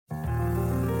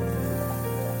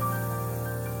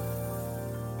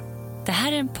Det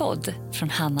här är en podd från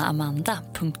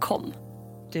hannaamanda.com.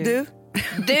 Du.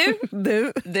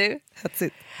 That's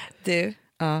it. Du.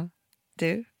 Ja.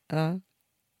 Du. Ja.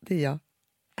 Det är jag.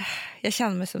 Jag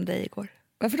kände mig som dig igår.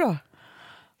 Varför då?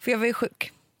 För jag var ju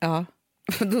sjuk. Ja.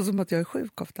 Då som att jag är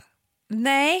sjuk ofta.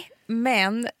 Nej,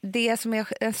 men det som är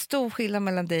en stor skillnad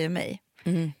mellan dig och mig,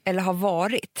 eller har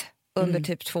varit under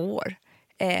typ 2 år,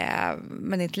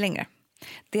 men inte längre,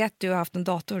 det är att du har haft en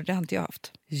dator, det har inte jag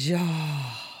haft. Ja.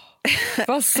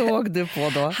 Vad såg du på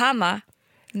då? Hanna,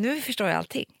 nu förstår jag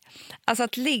allting. Alltså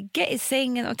att ligga i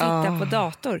sängen och titta på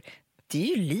dator, det är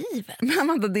ju livet. Men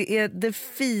Amanda, det är det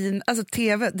fin, alltså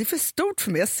tv, det är för stort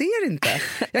för mig, jag ser inte.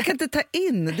 Jag kan inte ta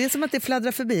in, det är som att det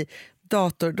fladdrar förbi.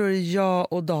 Dator, då är det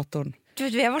jag och datorn. Du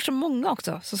vet, vi har varit så många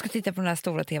också som ska titta på den här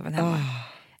stora tvn hemma.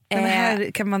 Men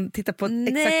här kan man titta på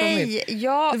exakt vad man vill.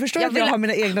 Du förstår att jag har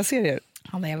mina egna serier.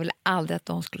 Ja, men jag ville aldrig att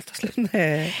de skulle ta slut.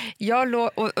 Nej.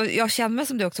 Jag känner mig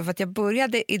som du också, för att jag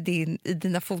började i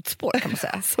dina fotspår, kan man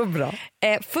säga. Så bra.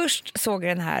 Först såg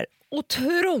jag den här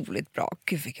otroligt bra.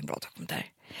 Gud, vilken bra dokumentär.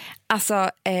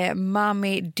 Alltså,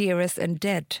 Mommy, Dearest and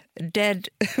Dead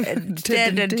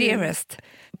and Dearest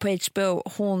på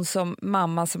HBO. Hon som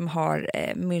mamma som har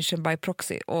München by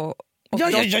proxy och Ja.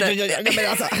 Men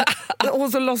alltså,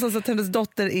 hon som låtsas att hennes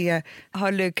dotter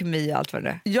har leukemi och allt vad det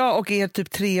är. Ja, och är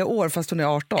typ 3 år fast hon är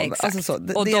 18. Exakt. Alltså så,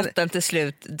 och dottern till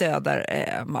slut dödar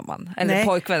mamman. Eller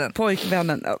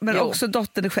pojkvännen. Men också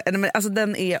dottern själv. Alltså,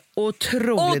 den är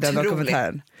otrolig. Den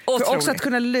dokumentären. För också att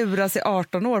kunna lura sig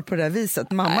 18 år på det här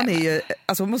viset. Mamman är ju,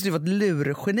 alltså hon måste ju vara ett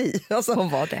lurgeni. Alltså, hon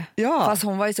var det. Ja. Fast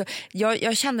hon var ju så,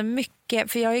 jag kände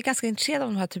mycket, för jag är ganska intresserad av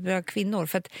de här typen av kvinnor,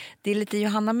 för att det är lite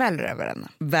Johanna Möller över henne.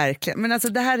 Verkligen. Men alltså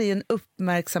det här är ju en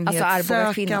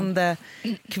uppmärksamhetssökande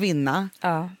kvinna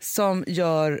som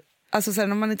gör, alltså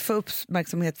sen om man inte får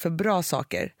uppmärksamhet för bra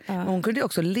saker. Men hon kunde ju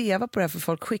också leva på det här, för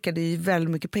folk skickade ju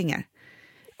väldigt mycket pengar.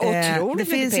 Otroligt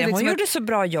mycket pengar. Hon gjorde så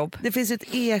bra jobb. Det finns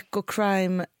ett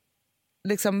eco-crime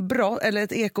liksom brott, eller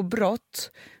ett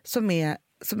ekobrott som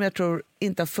jag tror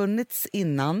inte har funnits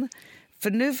innan.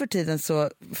 För nu för tiden så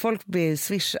folk ber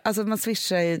swisha, alltså man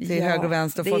swishar ju till höger och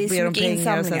vänster och folk ber om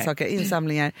pengar och sådana saker,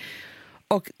 insamlingar.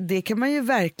 Och det kan man ju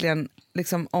verkligen,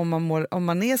 liksom, om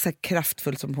man är så här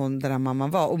kraftfull som hon, den här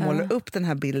mamman var, och målar upp den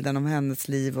här bilden om hennes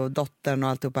liv och dottern och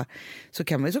alltihopa, så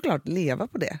kan man ju såklart leva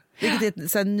på det. Vilket är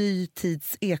ett så här ny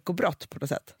tids ekobrott på något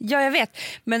sätt. Ja, jag vet.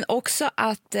 Men också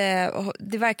att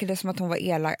det verkade som att hon var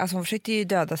elak. Alltså hon försökte ju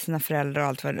döda sina föräldrar och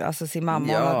allt vad, alltså sin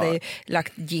mamma. Hon hade ju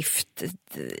lagt gift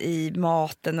i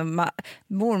maten och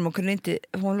mormor kunde inte,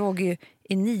 hon låg ju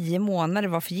i 9 månader,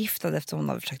 var förgiftad efter hon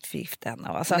hade försökt förgifta henne.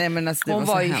 Alltså, hon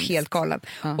var ju helt galen.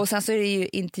 Och sen så är det ju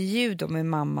intervju då med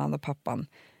mamman och pappan.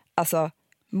 Alltså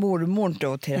mormor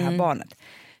då till det här barnet.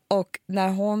 Och när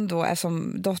hon då,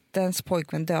 eftersom dotterns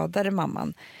pojkvän dödade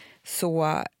mamman,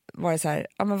 så var det så här,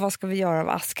 ja men vad ska vi göra av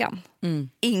askan?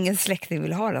 Ingen släkting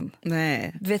vill ha den.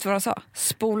 Nej. Du vet vad de sa?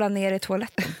 Spola ner i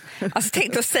toaletten. Alltså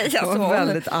tänk att säga så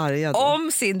väldigt arga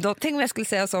om sin dotter. Tänk om jag skulle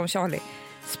säga så om Charlie.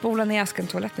 Spola ner askan i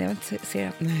toaletten, jag vill inte se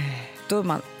det. Nej. Då är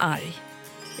man arg.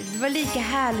 Det var lika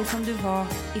härligt som du var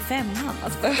i 5:an.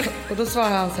 Alltså. Och då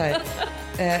svarade han så här,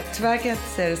 tyvärr kan jag inte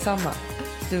säga detsamma.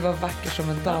 Du var vacker som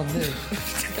en dag nu.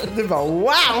 Du bara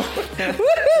wow!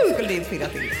 Skulle din pilla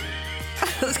till.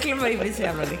 Då skulle man ju bli så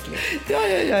jävla lycklig.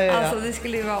 Ja. Alltså det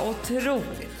skulle ju vara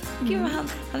otroligt. Gud,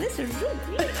 han är så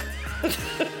rolig.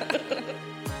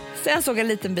 Sen såg jag en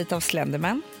liten bit av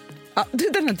Slenderman. Ja,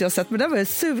 den har inte jag sett, men den var jag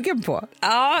sugen på.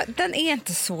 Ja, den är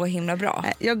inte så himla bra.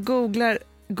 Jag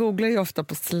googlar ju ofta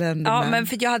på Slenderman. Ja, men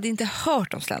för jag hade inte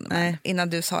hört om Slenderman innan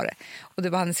du sa det. Och det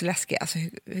var han är så läskig. Alltså,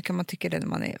 hur kan man tycka det när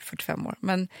man är 45 år?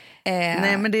 Men,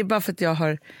 nej, men det är bara för att jag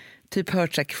har typ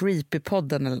hört så här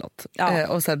Creepy-podden eller något.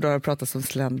 Och sen då har jag pratat om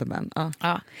Slenderman.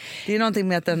 Ja. Det är någonting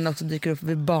med att den också dyker upp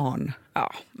vid barn.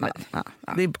 Ja.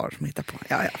 Det är barn som hittar på.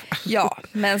 Ja,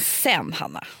 men sen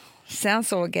Hanna. Sen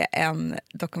såg jag en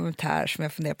dokumentär som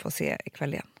jag funderar på att se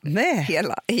ikväll igen. Nej.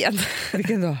 Hela igen.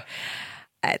 Vilken då?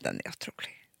 Nej, den är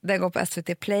otrolig. Den går på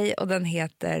SVT Play och den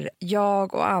heter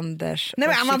Jag och Anders. Nej,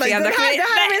 men Amanda, det här i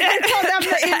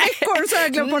veckor så har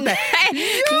jag glömt bort det.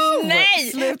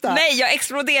 Nej, jag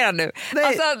exploderar nu.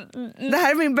 Alltså, det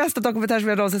här är min bästa dokumentär som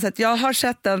jag någonsin sett. Jag har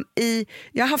sett den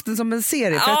jag har haft den som en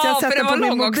serie för att jag har sett den på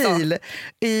min mobil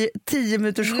i 10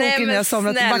 minuters sjok innan jag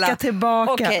somnat. Backa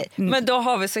tillbaka. Okej, men då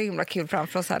har vi så himla kul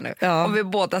framför oss här nu. Om vi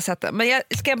båda sett den. Men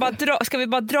ska vi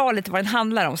bara dra lite vad den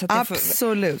handlar om? Så att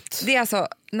absolut. Det är alltså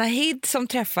Nahid som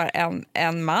träffar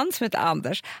en man som heter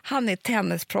Anders. Han är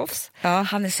tennisproffs.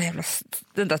 Han är så jävla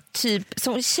den där typ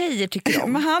som tjejer tycker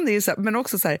om. Men han är ju så, men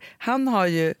också så här,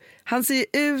 han ser ju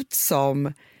ut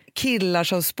som killar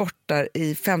som sportar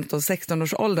i 15-16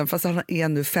 års åldern fast han är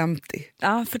nu 50.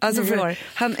 Ja, 49 år.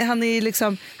 Han är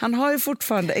liksom, han har ju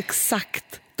fortfarande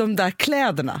exakt de där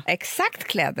kläderna. Exakt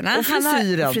kläderna. Och frisyren.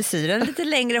 Han har frisyren, lite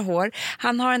längre hår.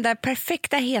 Han har den där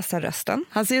perfekta hesa rösten.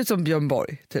 Han ser ut som Björn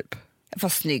Borg, typ.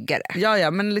 Fast snyggare.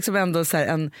 Ja, men liksom ändå så här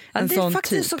en sån typ. Det är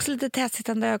faktiskt också lite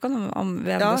tätsittande ögon om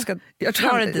vi ändå ska jag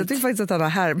tycker faktiskt att han har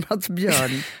härmat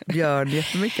Björn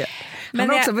jättemycket. Men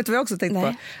vet du vad jag också tänkt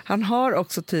på? Han har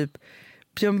också typ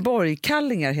Björn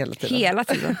Borg-kallingar hela tiden. Hela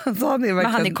tiden. Så han är verkligen... Men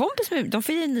han är kompis med, de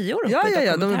firar 9 år.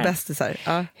 Ja, de är bästisar.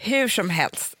 Ja. Hur som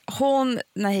helst, hon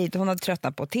har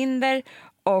tröttnat på Tinder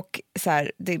och så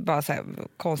här, det är bara så här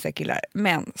konstiga killar.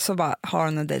 Men så bara har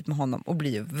hon en dejt med honom och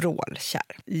blir ju vrålkär.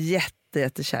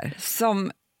 Jättekär.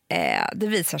 Som det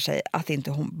visar sig att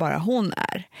inte bara hon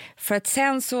är. För att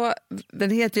sen så...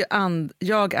 Den heter ju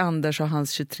Jag, Anders och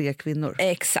hans 23 kvinnor.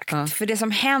 Exakt, för det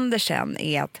som händer sen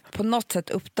är att på något sätt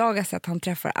uppdagas att han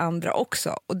träffar andra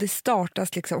också. Och det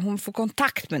startas liksom, hon får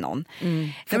kontakt med någon.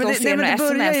 För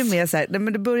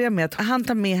det börjar med att han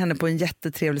tar med henne på en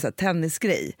jättetrevlig så här,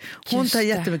 tennisgrej. Hon tar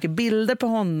jättemycket bilder på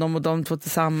honom och de två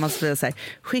tillsammans så här,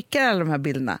 skickar alla de här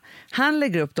bilderna. Han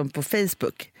lägger upp dem på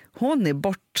Facebook. Hon är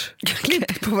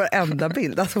bortklippt på varenda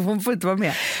bild. Alltså hon får inte vara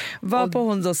med. Varpå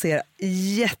hon då ser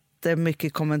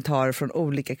jättemycket kommentarer från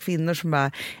olika kvinnor som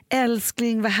bara,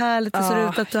 älskling, vad härligt det ser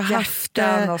ut att du har haft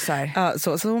det.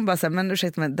 Så hon bara säger, men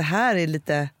ursäkta, men det här är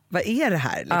lite, vad är det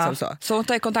här? Liksom så hon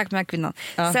tar i kontakt med den här kvinnan.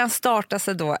 Sen startas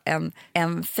det då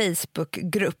en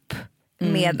Facebookgrupp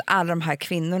med alla de här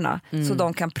kvinnorna så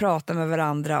de kan prata med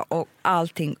varandra och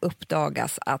allting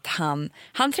uppdagas att han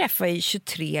träffar ju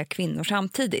 23 kvinnor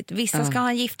samtidigt. Vissa ska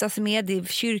han gifta sig med, det är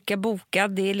kyrka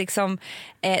bokad, det är liksom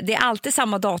det är alltid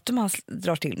samma datum han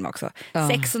drar till med också.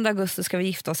 16 augusti ska vi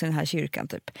gifta oss i den här kyrkan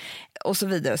typ. Och så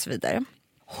vidare och så vidare.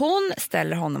 Hon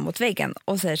ställer honom mot väggen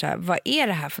och säger så här, vad är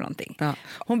det här för någonting? Ja.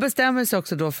 Hon bestämmer sig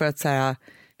också då för att så här,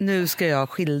 nu ska jag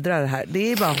skildra det här.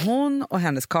 Det är bara hon och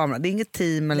hennes kamera. Det är inget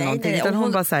team eller någonting. Utan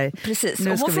hon bara säger, precis.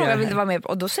 Och hon frågar vill du vara med?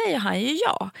 Och då säger han ju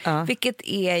ja. Vilket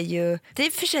är ju, det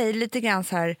är för sig lite grann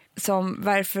så här som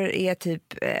varför är typ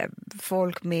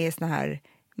folk med i såna här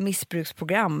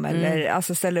missbruksprogram eller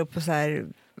alltså ställer upp på så här,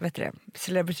 vet du det,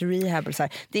 celebrity rehab eller så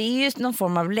här. Det är ju någon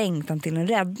form av längtan till en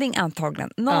räddning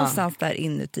antagligen. Någonstans där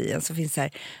inuti en så finns det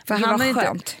här, för han var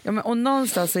skönt. Och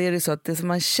någonstans så är det så att det som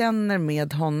man känner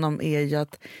med honom är ju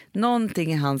att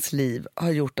någonting i hans liv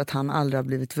har gjort att han aldrig har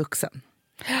blivit vuxen.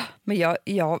 Men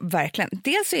ja, verkligen.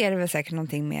 Dels så är det väl säkert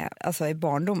någonting med alltså i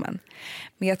barndomen.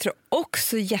 Men jag tror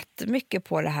också jättemycket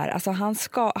på det här. Alltså han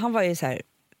var ju så här,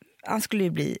 han skulle ju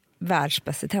bli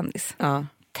världsbäst i tennis. Ja.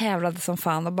 Tävlade som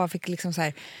fan och bara fick liksom så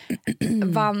här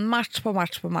vann match på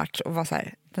match och var så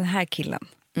här, den här killen.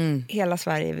 Hela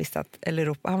Sverige visste att, eller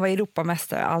Europa, han var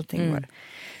Europamästare, allting var.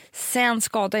 Sen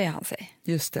skadade han sig.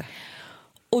 Just det.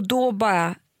 Och då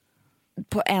bara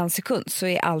på en sekund så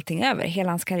är allting över. Hela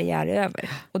hans karriär är över.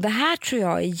 Och det här tror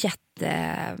jag är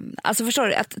alltså förstår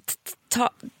du, att ta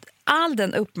all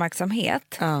den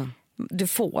uppmärksamhet du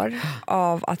får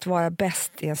av att vara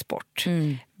bäst i en sport.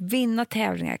 Vinna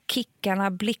tävlingar,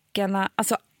 kickarna, blickarna,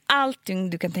 alltså allting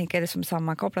du kan tänka dig som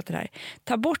sammankopplat till det här.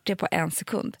 Ta bort det på en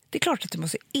sekund. Det är klart att du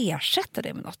måste ersätta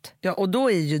det med något. Ja, och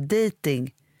då är ju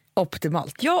dating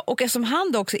optimalt. Ja, och eftersom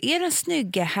han då också är den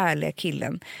snygga, härliga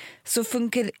killen så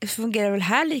fungerar väl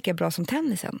här lika bra som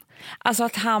tennisen. Alltså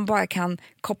att han bara kan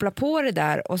koppla på det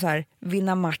där och så här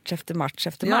vinna match efter match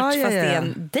efter match fast det är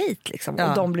en dejt liksom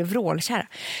och de blir vrålkära.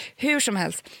 Hur som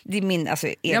helst, det är min alltså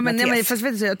egna tes. Fast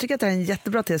vet du, jag tycker att det är en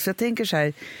jättebra tes för jag tänker så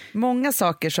här, många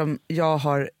saker som jag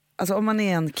har. Alltså om man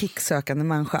är en kicksökande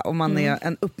människa, om man är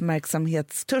en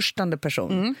uppmärksamhetstörstande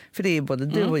person, för det är både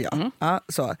du och jag. Ja,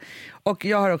 så. Och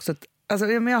jag har också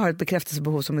jag har ett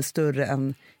bekräftelsebehov som är större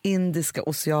än Indiska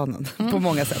oceanen på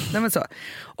många sätt. Nej, men så.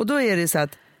 Och då är det så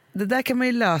att det där kan man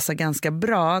ju lösa ganska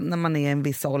bra när man är i en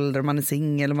viss ålder, man är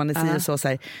singel och man är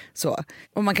så.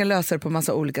 Och man kan lösa det på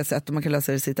massa olika sätt och man kan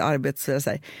lösa det i sitt arbete. Så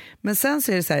här. Men sen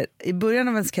så är det så här, i början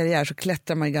av ens karriär så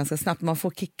klättrar man ju ganska snabbt. Man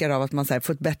får kickar av att man så här,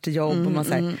 får ett bättre jobb och man,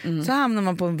 så hamnar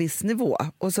man på en viss nivå.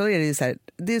 Och så är det ju så här,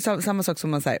 det är samma sak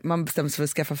som man bestämmer sig för att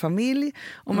skaffa familj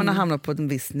och man har hamnat på en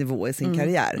viss nivå i sin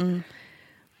karriär.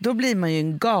 Då blir man ju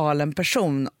en galen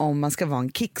person om man ska vara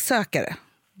en kicksökare.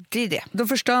 Det är det. Då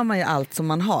förstör man ju allt som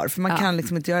man har, för man kan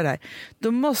liksom inte göra det här.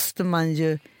 Då måste man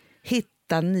ju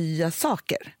hitta nya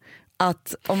saker.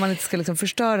 Att om man inte ska liksom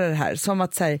förstöra det här, som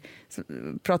att igår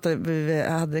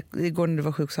när du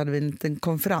var sjuk så hade vi en liten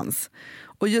konferens.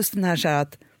 Och just den här så här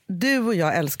att du och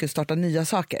jag älskar att starta nya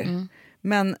saker.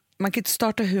 Men man kan inte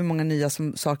starta hur många nya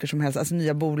saker som helst, alltså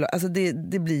nya bolag, alltså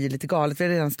det blir ju lite galet. Vi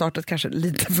har redan startat kanske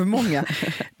lite för många.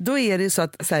 Då är det ju så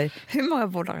att så här, hur många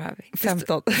bolag har vi?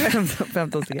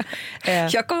 15 stycken.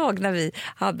 Jag kommer ihåg när vi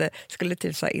skulle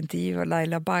typ så här intervjua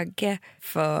Laila Bagge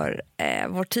för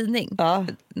vår tidning. Ja.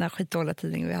 Den här skitdåliga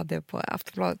tidningen vi hade på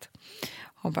Aftonbladet.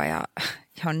 Hon bara, jag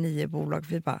har 9 bolag.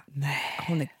 Vi bara, nej,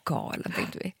 hon är galen,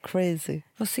 tänkte vi. Crazy.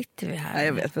 Vad sitter vi här? Ja,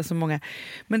 jag vet, det är så många.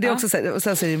 Men det är också så här, och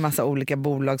sen så är det en massa olika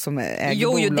bolag som äger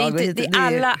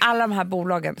bolag. Alla de här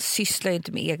bolagen sysslar ju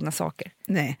inte med egna saker.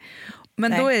 Nej,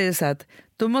 men då är det så att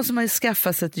då måste man ju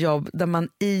skaffa sig ett jobb där man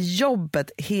i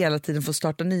jobbet hela tiden får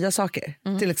starta nya saker,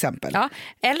 till exempel. Ja,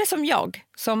 eller som jag,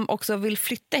 som också vill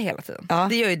flytta hela tiden. Ja.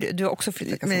 Det gör ju du har också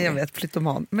flyttat. Men jag vet,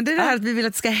 flyttoman. Men det är det här att vi vill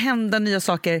att det ska hända nya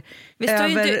saker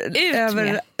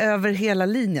över hela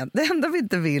linjen. Det enda vi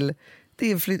inte vill,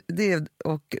 det är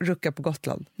att rucka på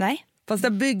Gotland. Nej. Fast där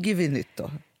bygger vi nytt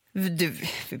då.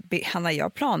 Hanna, jag har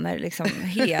planer liksom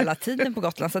hela tiden på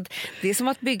Gotland. Så att det är som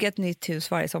att bygga ett nytt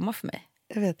hus varje sommar för mig.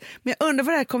 Jag vet. Men jag undrar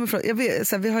var det här kommer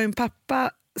ifrån. Vi har ju en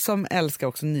pappa som älskar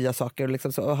också nya saker. Och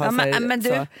liksom så, och har men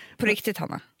du, på riktigt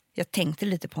Hanna. Jag tänkte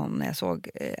lite på honom när jag såg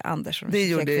Anders och det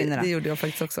gjorde jag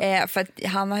faktiskt också. För att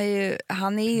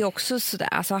han är ju också sådär.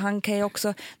 Alltså han kan ju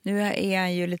också, nu är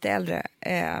han ju lite äldre.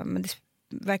 Men det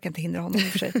verkar inte hindra honom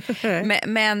för sig.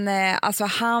 men alltså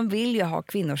han vill ju ha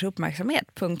kvinnors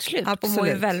uppmärksamhet, punkt slut. Absolut. Och mår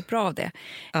ju väldigt bra av det.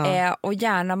 Och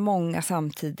gärna många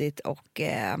samtidigt och...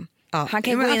 han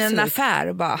kan gå in i en affär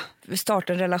och bara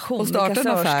starta en relation och starta en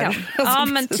affär. Ja,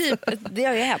 men typ, det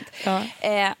har ju hänt.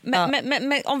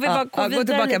 Men om vi bara går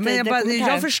vidare lite. Men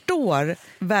jag förstår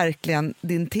verkligen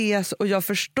din tes och jag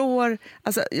förstår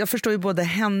ju både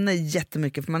henne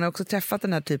jättemycket, för man har också träffat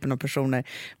den här typen av personer,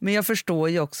 men jag förstår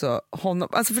ju också honom.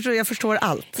 Alltså jag förstår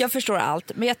allt. Jag förstår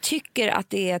allt, men jag tycker att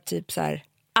det är typ så här,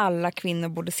 alla kvinnor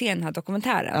borde se den här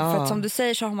dokumentären. För att som du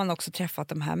säger så har man också träffat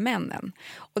de här männen.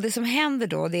 Och det som händer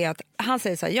då, det är att han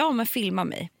säger så här, ja men filma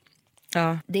mig.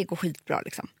 Ja. Det går skitbra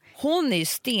liksom. Hon är ju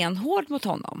stenhård mot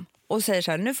honom. Och säger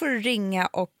så här, nu får du ringa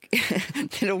och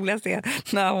det roligaste är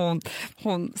när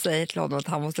hon säger till honom att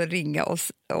han måste ringa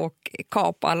och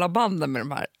kapa alla banden med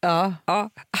de här. Ja. Han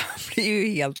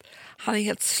blir ju han är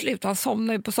helt slut. Han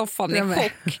somnar ju på soffan i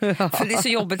chock. För det är så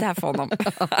jobbigt det här för honom.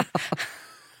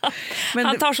 Men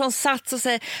han tar sån sats och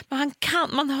säger, men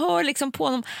man hör liksom på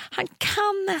honom, han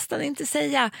kan nästan inte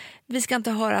säga vi ska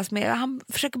inte höras mer, han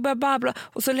försöker börja babbla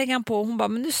och så lägger han på och hon bara,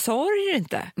 men du sa det ju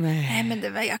inte. Nej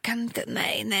men jag kan inte,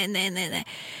 nej.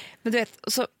 Men du vet,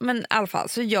 men i alla fall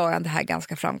så gör han det här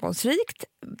ganska framgångsrikt,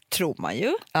 tror man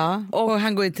ju. Ja, och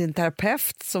han går ju till en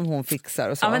terapeut som hon fixar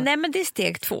och så. Ja, men det är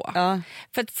steg 2. Ja.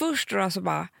 För att först då så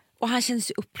bara, och han känner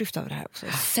sig upplyft av det här också.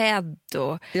 Sedd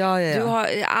och du har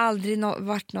aldrig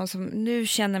varit någon som, nu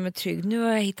känner mig trygg, nu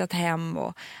har jag hittat hem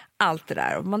och allt det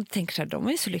där. Och man tänker så här, de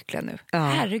är ju så lyckliga nu. Ja.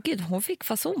 Herregud, hon fick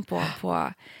fason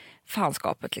på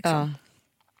fanskapet liksom. Ja.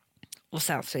 Och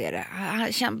sen så är det,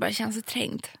 han börjar känna sig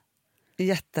trängd.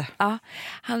 Jätte. Ja,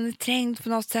 han är trängd på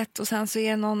något sätt och sen så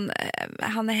är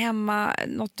han är hemma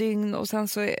något dygn och sen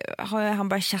så har han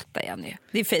börjat chatta igen nu.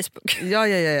 Det är Facebook. Ja.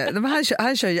 Men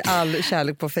han kör ju all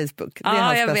kärlek på Facebook. Det är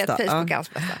hans jag bästa. Vet, Facebook är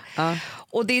hans bästa. Ja.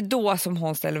 Och det är då som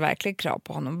hon ställer verkligen krav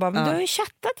på honom. Bara, men du har ju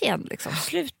chattat igen liksom.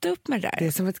 Sluta upp med det där. Det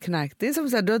är som ett knark. Det är som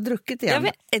så här, du har druckit igen.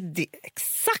 Det är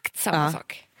exakt samma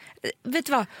sak. Vet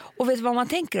du vad? Och vet du vad man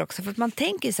tänker också? För att man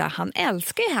tänker så här, han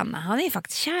älskar ju henne. Han är ju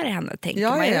faktiskt kär i henne, tänker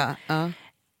man ju. Ja.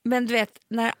 Men du vet,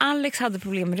 när Alex hade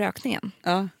problem med rökningen.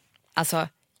 Ja. Alltså,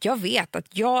 jag vet att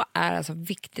jag är alltså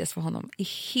viktigast för honom i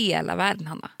hela världen,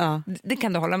 Hanna. Ja. Det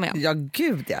kan du hålla med om. Ja,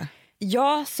 gud ja.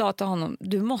 Jag sa till honom,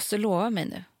 du måste lova mig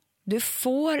nu. Du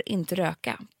får inte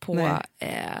röka på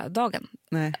dagen.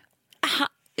 Nej.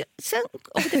 Sen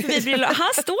åkte förbi han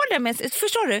står där med,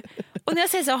 förstår du? Och när jag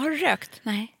säger så, har du rökt?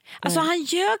 Nej. Alltså han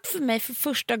ljög för mig för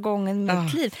första gången i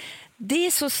mitt liv. Det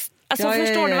är så, alltså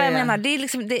förstår du vad jag menar? Det är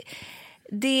liksom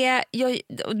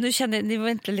nu känner det var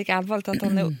inte lika allvarligt att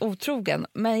han är otrogen,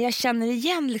 men jag känner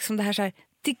igen liksom det här så här,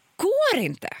 det går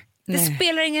inte. Det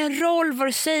spelar ingen roll vad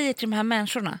du säger till de här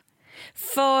människorna.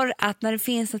 För att när det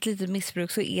finns ett litet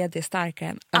missbruk så är det starkare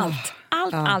än allt.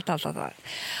 Allt.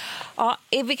 Ja,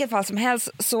 i vilket fall som helst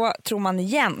så tror man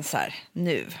igen så här,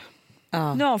 nu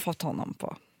har han fått honom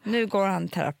på. Nu går han i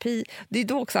terapi. Det är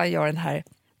då också han gör den här,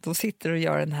 de sitter och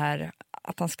gör den här,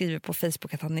 att han skriver på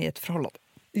Facebook att han är i ett förhållande.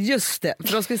 Just det,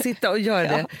 för de ska sitta och göra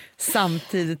det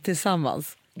samtidigt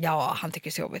tillsammans. Ja, han tycker det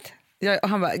är så jobbigt. Ja, och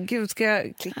han bara, gud ska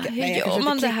jag klicka? Hur gör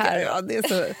man det här? Ja, det är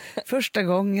så första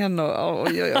gången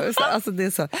alltså det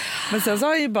är så. Men sen så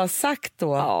har jag ju bara sagt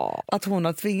då att hon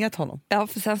har tvingat honom. Ja,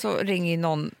 för sen så ringer ju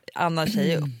någon annan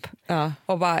tjej upp.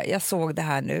 och bara, jag såg det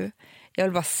här nu. Jag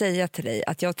vill bara säga till dig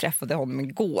att jag träffade honom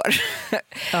igår.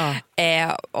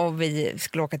 Och vi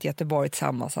skulle åka till Göteborg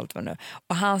tillsammans. Allt vad nu.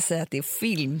 Och han säger att det är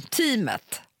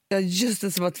filmteamet. Ja, just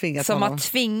det, som har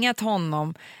tvingat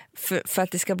honom för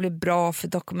att det ska bli bra för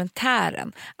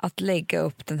dokumentären att lägga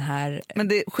upp den här. Men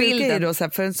det sjuka är då så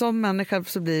här, för en sån människa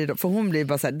så blir det, för hon blir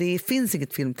bara så här, det finns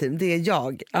inget filmteam, det är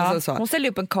jag. Alltså, så. Hon ställer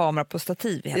upp en kamera på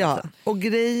stativ hela tiden. Och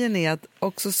grejen är att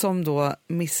också som då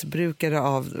missbrukare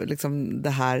av liksom det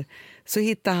här, så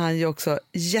hittar han ju också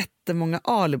jättemånga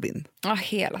alibin. Ja,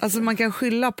 hela. Alltså man kan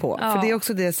skylla på. För det är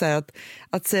också det så här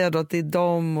att säga då att det är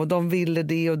dem och de ville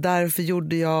det och därför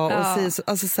gjorde jag. Och så,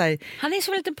 alltså så här. Han är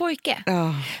som en liten pojke.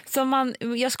 Så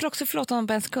jag skulle också förlåta honom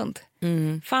på en sekund.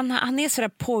 För han är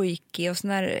sådär pojkig och sån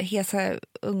där hesa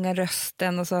unga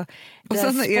rösten. Och sen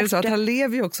är det så att han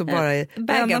lever ju också bara i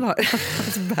bagen.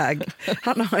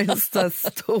 Han har en sån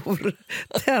stor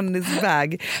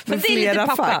tennisbag med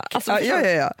flera fack. Alltså,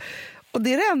 ja. Och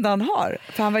det är det enda han har,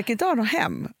 för han verkar inte ha något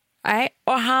hem. Nej,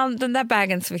 och den där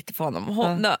bagen är så viktig för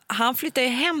honom. Han flyttar ju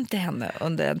hem till henne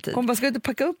under en tid. Hon bara, ska inte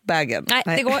packa upp bagen?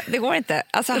 Nej. Det går inte.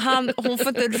 Alltså hon får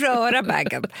inte röra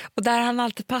bagen. Och där har han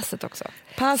alltid passet också.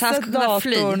 Passet,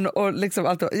 datorn och liksom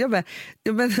allt. Ja,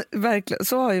 men verkligen,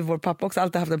 så har ju vår pappa också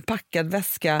alltid haft en packad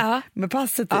väska med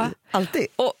passet i. Alltid.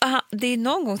 Och det är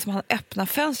någon gång som han öppnar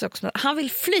fönster också. Han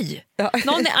vill fly.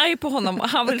 Någon är arg på honom och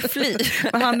han vill fly.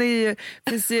 Men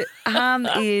han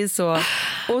är ju så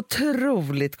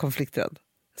otroligt konflikträdd.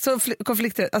 Så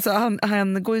konflikter, alltså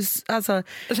han går ju, alltså,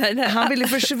 han vill ju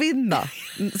försvinna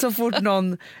så fort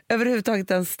någon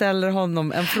överhuvudtaget ens ställer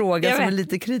honom en fråga som är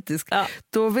lite kritisk.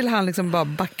 Då vill han liksom bara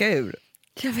backa ur.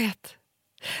 Jag vet.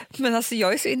 Men alltså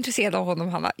jag är så intresserad av honom,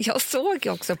 Hanna. Jag såg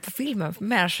ju också på filmen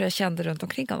människor jag kände runt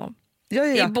omkring honom.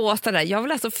 I Båstad där. Jag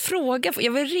vill alltså fråga,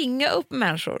 jag vill ringa upp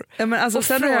människor. Ja, men alltså,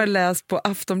 sen har jag läst på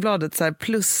Aftonbladet så här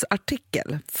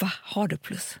plusartikel. Va? Har du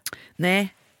plus?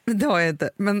 Nej. Det har jag inte,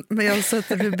 men jag har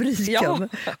sett rubriken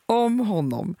om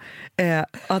honom.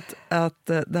 Att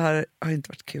det här har inte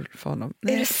varit kul för honom.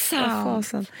 Nej, är det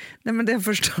sant? Nej, men det har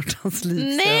förstört hans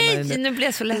liv. Nej, nu blir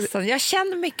jag så ledsen. Jag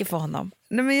känner mycket för honom.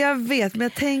 Nej, men jag vet, men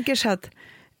jag tänker så att,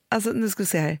 alltså, nu ska vi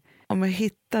se här, om jag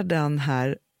hittar den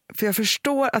här, för jag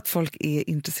förstår att folk är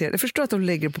intresserade. Jag förstår att de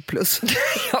lägger på plus.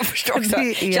 Jag förstår också.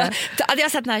 Hade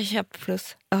jag sett när jag köpt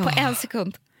plus på en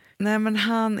sekund. Nej, men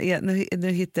han är, nu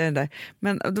hittar jag den där,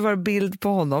 men då var det bild på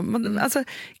honom. Men, alltså,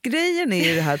 grejen är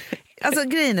ju det här, alltså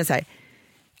grejen är så här,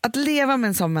 att leva med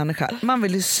en sån människa, man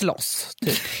vill ju slåss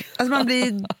typ. Alltså man blir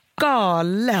ju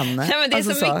galen. Nej, men det är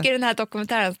alltså, så mycket i den här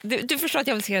dokumentären. Du förstår att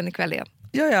jag vill se den ikväll igen.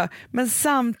 Ja, men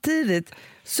samtidigt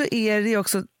så är det ju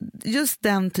också, just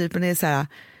den typen är så här,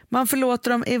 man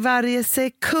förlåter dem i varje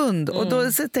sekund. Och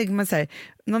då så tänker man så här,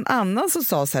 någon annan som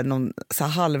sa så här, någon så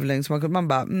här halvlögn som man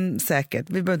bara, säkert,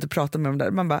 vi behöver inte prata med dem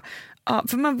där. Man bara,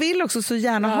 för man vill också så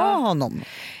gärna ha honom.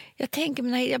 Jag tänker,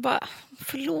 men jag bara,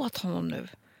 förlåt honom nu.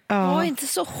 Var inte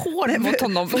så hård mot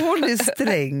honom. Hon är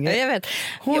sträng. Jag vet.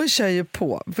 Hon kör ju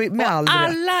på, med all rätt.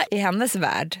 Alla i hennes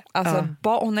värld, alltså,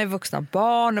 hon är vuxna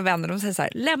barn och vänner, de säger så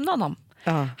här, lämna honom.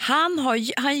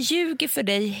 Han ljuger för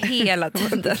dig hela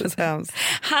tiden.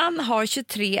 Han har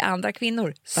 23 andra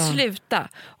kvinnor. Sluta.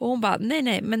 Och hon bara,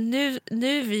 nej, men nu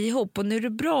är vi ihop och nu är det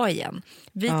bra igen.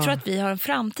 Vi tror att vi har en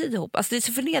framtid ihop. Alltså det är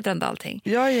så förnedrande allting.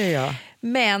 Ja.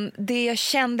 Men det jag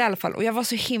kände i alla fall, och jag var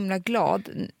så himla glad,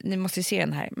 ni måste ju se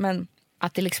den här, men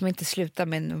att det liksom inte slutar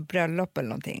med en bröllop eller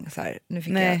någonting. Så här, nu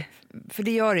fick för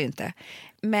det gör det ju inte.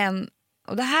 Men,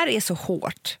 och det här är så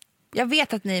hårt. Jag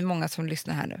vet att ni är många som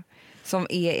lyssnar här nu, som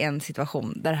är i en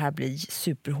situation där det här blir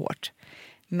superhårt.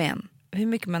 Men hur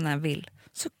mycket man än vill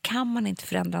så kan man inte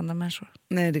förändra andra människor.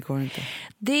 Nej, det går inte.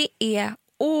 Det är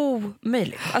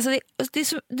omöjligt. Alltså det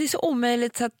är så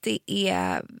omöjligt så att det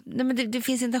är... Nej, men det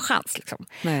finns inte en chans. Liksom.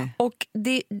 Nej. Och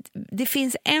det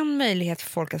finns en möjlighet för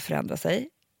folk att förändra sig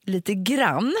lite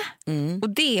grann. Och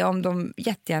det är om de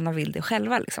jättegärna vill det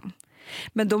själva. Liksom.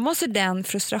 Men då måste den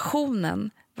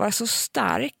frustrationen vara så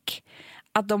stark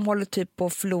att de håller typ på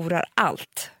och förlorar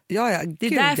allt. Ja, det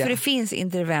är därför det finns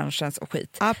interventions och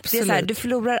skit. Absolut. Det är så här, du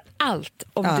förlorar allt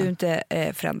om du inte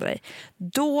förändrar dig.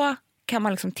 Då kan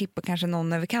man liksom tippa kanske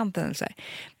någon över kanten eller så här.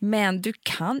 Men du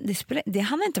kan, det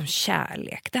handlar inte om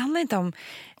kärlek. Det handlar inte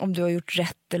om du har gjort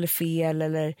rätt eller fel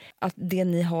eller att det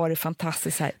ni har är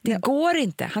fantastiskt här. Det går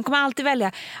inte. Han kommer alltid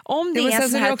välja om det är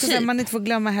så här typ. Man inte får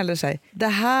glömma heller sig. Det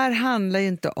här handlar ju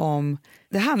inte om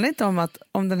att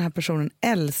om den här personen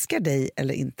älskar dig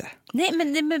eller inte. Nej,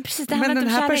 men precis, det men handlar den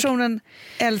inte om här kärlek. personen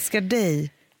älskar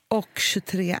dig och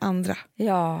 23 andra.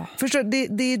 Ja. Förstår,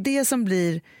 det är det som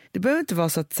blir... Det behöver inte vara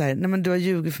så att så här, nej men du har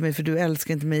ljugit för mig för du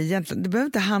älskar inte mig egentligen. Det behöver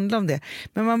inte handla om det.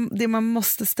 Men det man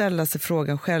måste ställa sig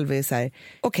frågan själv är så här,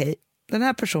 okej, den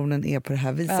här personen är på det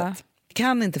här viset. Ja.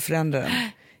 Kan inte förändra den.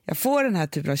 Jag får den här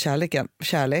typen av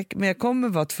kärlek, men jag kommer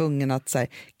vara tvungen att säga,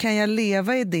 kan jag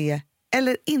leva i det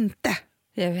eller inte?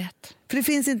 Jag vet. För det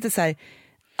finns inte så här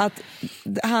att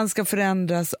han ska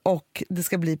förändras och det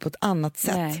ska bli på ett annat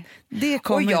sätt. Nej. Det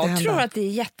kommer och jag inte tror att det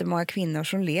är jättemånga kvinnor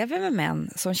som lever med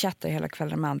män som chattar hela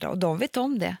kvällen med andra och de vet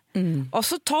om det. Och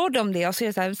så tar de det och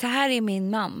säger så här är min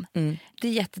man. Det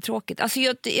är jättetråkigt. Alltså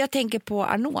jag tänker på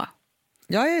Arnaud.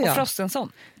 Ja. Och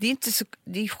Frostenson. Det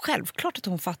är självklart att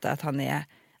hon fattar att han är...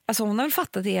 Alltså hon har väl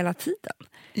fattat det hela tiden.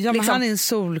 Ja, men han är en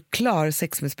solklar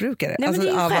sexmissbrukare. Nej, alltså,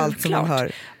 av allt som man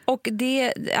hör. Och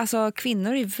alltså,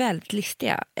 kvinnor är väldigt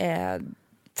listiga.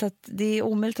 Så att det är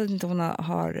omöjligt att inte hon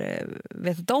har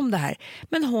vetat om det här.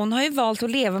 Men hon har ju valt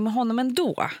att leva med honom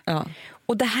ändå. Ja.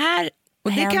 Och det här...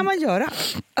 Och det kan man göra.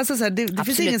 Alltså, så här, det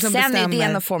finns ingen som bestämmer. Sen är det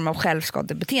en form av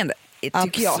självskadebeteende.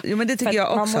 Tycker jag. Jo, men det tycker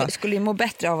jag också. Man skulle ju må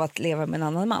bättre av att leva med en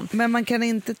annan man. Men man kan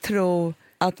inte tro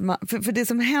att man... För det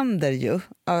som händer ju,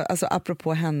 alltså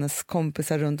apropå hennes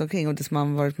kompisar runt omkring och det som man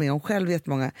har varit med om själv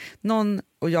jättemånga.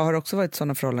 Och jag har också varit i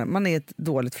sådana förhållanden. Man är i ett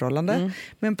dåligt förhållande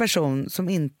med en person som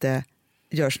inte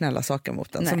gör snälla saker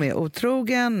mot en. Nej. Som är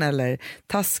otrogen eller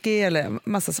taskig eller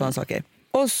massa sådana saker.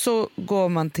 Och så går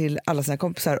man till alla sina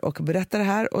kompisar och berättar det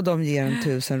här och de ger en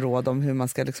 1000 råd om hur man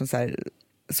ska liksom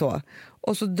så.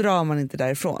 Och så drar man inte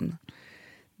därifrån.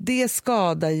 Det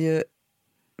skadar ju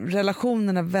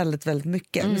relationerna väldigt, väldigt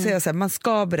mycket. Nu säger jag så här, man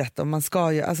ska berätta och man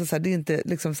ska ju, alltså så här, det är inte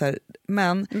liksom så här,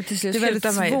 men det är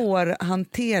väldigt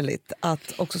svårhanterligt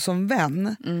att också som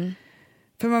vän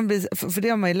för det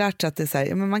har man ju lärt sig att det är så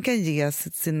här, men man kan ge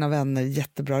sina vänner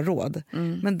jättebra råd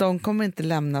men de kommer inte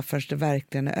lämna förrän det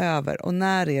verkligen är över. Och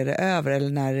när är det över eller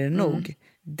när är det nog?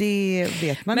 Det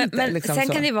vet man inte. Men liksom sen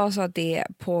så. Kan det vara så att det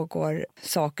pågår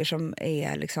saker som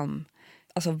är liksom,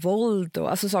 alltså våld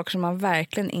och alltså saker som man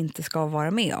verkligen inte ska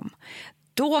vara med om.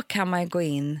 Då kan man gå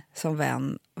in som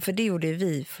vän, för det gjorde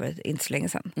vi för inte så länge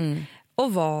sedan,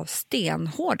 och vara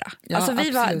stenhårda. Ja, alltså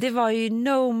det var ju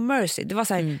no mercy. Det var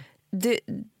så här,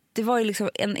 det var ju liksom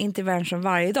en intervention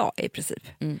varje dag i princip.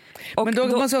 Och men då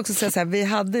måste jag också säga så här, vi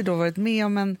hade då varit med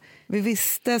om vi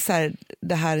visste så här,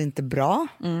 det här är inte bra.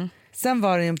 Sen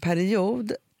var det en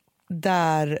period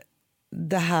där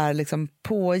det här liksom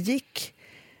pågick.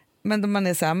 Men då man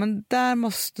är så här, men där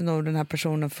måste nog den här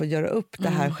personen få göra upp det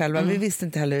här själva. Vi visste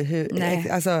inte heller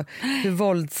hur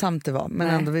våldsamt det var. Men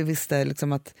ändå vi visste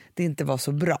liksom att det inte var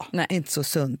så bra. Nej. Inte så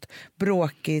sunt.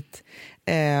 Bråkigt,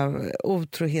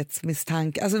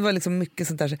 otrohetsmisstanke. Alltså det var liksom mycket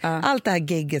sånt där. Allt det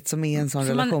här gegget som är en sån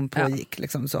relation pågick.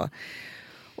 Liksom så.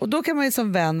 Och då kan man ju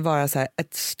som vän vara så här,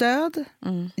 ett stöd,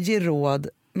 ge råd,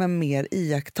 men mer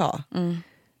iaktta.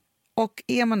 Och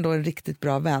är man då en riktigt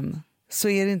bra vän så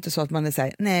är det inte så att man är så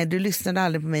här, nej du lyssnade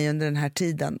aldrig på mig under den här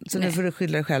tiden så nu får du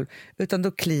skylla dig själv, utan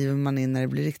då kliver man in när det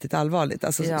blir riktigt allvarligt,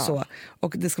 alltså så.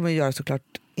 Och det ska man göra såklart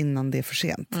innan det är för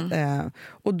sent.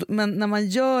 Men när man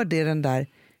gör det, den där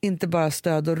inte bara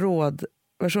stöd och råd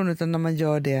version, utan när man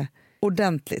gör det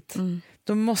ordentligt,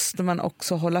 då måste man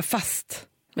också hålla fast.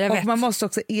 Och man måste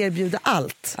också erbjuda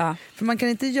allt. För man kan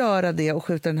inte göra det och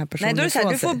skjuta den här personen. Nej, då är det så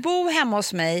här, du får bo hemma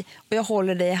hos mig och jag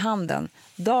håller dig i handen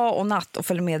dag och natt och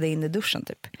följer med dig in i duschen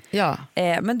typ. Ja.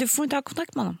 Men du får inte ha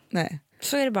kontakt med honom. Nej.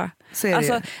 Så är det bara.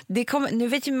 Alltså, nu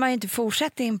vet ju man ju inte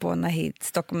fortsättningen på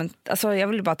Nahids dokument. Alltså, jag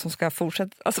vill bara att hon ska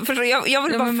fortsätta. Alltså, jag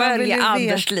vill bara följa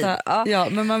Anders liv. Ja,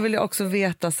 men man vill ju också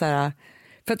veta så här,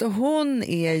 för att hon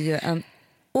är ju en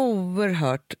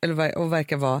oerhört, och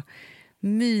verkar vara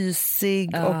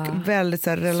mysig och väldigt så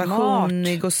här,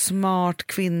 relationig och smart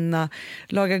kvinna,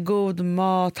 lagar god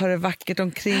mat, har det vackert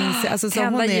omkring sig, alltså, så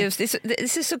hon är... ljus.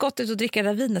 Det ser så gott ut att dricka det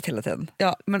här vinet hela tiden.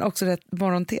 Ja, men också rätt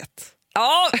morgontet.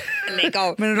 Ja, lägg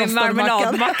av med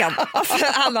marmeladmackan. Alltså,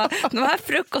 Anna, de här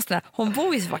frukostarna, hon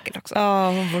bor ju så vackert också. Ja,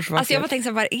 hon bor så vackert. Alltså jag bara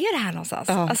tänkte, var är det här någonstans?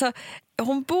 Alltså,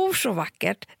 hon bor så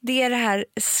vackert. Det är det här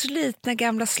slitna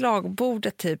gamla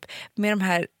slagbordet typ med de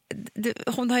här,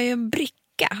 hon har ju en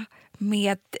bricka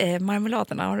med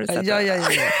marmeladerna, har du sett? Ja.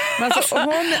 Men alltså,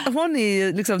 hon är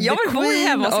ju liksom the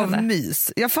queen of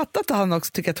mys. Jag fattar att han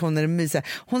också tycker att hon är mysig.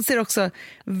 Hon ser också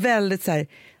väldigt så här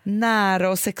nära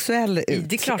och sexuell ut.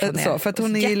 Det är klart hon är. Så, för att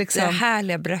hon är liksom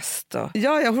härliga bröst. Och...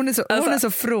 Ja, hon är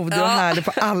så frodig och härlig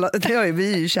på alla.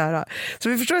 Vi är ju kära. Så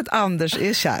vi förstår att Anders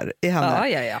är kär i henne.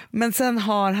 Ja. Men sen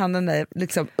har han den där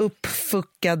liksom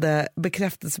uppfuckade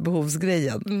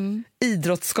bekräftelsebehovsgrejen.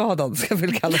 Idrottsskadan ska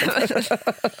vi kalla det.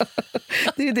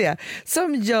 Det är det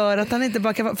som gör att han inte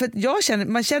bara kan... För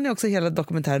man känner också i hela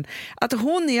dokumentären att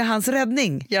hon är hans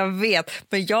räddning. Jag vet,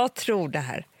 men jag tror det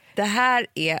här. Det här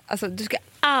är, alltså du ska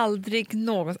aldrig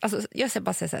någon, alltså jag ska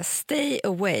bara säga så här, stay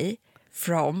away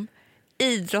from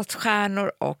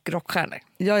idrottsstjärnor och rockstjärnor.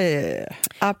 Ja,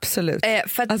 absolut.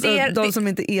 För att alltså de som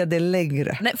inte är det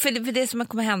längre. Nej, för det som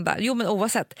kommer hända, men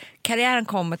oavsett, karriären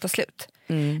kommer ta slut.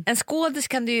 En skådis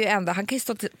kan det ju ändå, han kan ju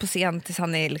stå på scen tills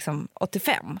han är liksom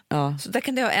 85. Ja. Så där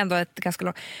kan det ändå ett ganska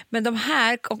långt. Men de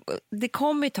här, det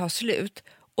kommer ju ta slut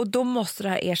och då måste det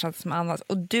här ersättas med annat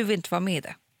och du vill inte vara med i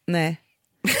det. Nej,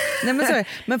 men så är det.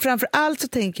 Men framför allt så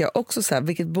tänker jag också så här,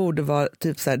 vilket borde vara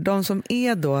typ så här, de som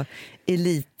är då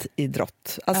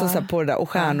elitidrott, alltså så här på det där, och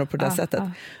stjärnor på det där sättet.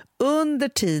 Under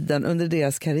tiden, under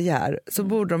deras karriär, så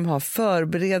borde de ha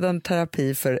förberedande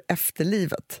terapi för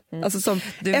efterlivet. Alltså som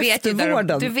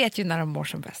eftervården. Du vet ju när de mår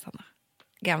som bäst, Anna.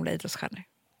 Gamla idrottsstjärnor.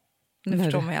 Nu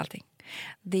förstår man ju allting.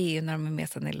 Det är ju när de är med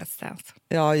sig i Let's Dance.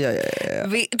 Ja.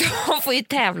 De får ju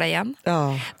tävla igen.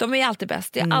 Ja. De är ju alltid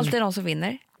bäst. Det är alltid de som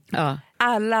vinner. Ja.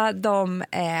 Alla de...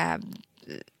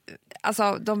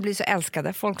 Alltså, de blir så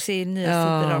älskade. Folk ser nya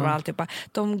sidor av alltihopa.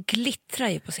 De glittrar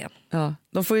ju på scen. Ja.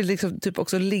 De får ju liksom typ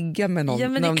också ligga med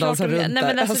någon när de dansar runt. Nej,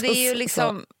 men alltså, det är ju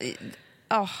liksom...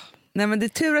 Nej, men det är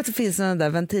tur att det finns sådana där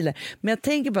ventiler. Men jag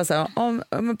tänker bara så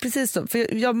här, precis så,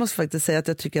 för jag måste faktiskt säga att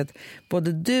jag tycker att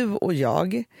både du och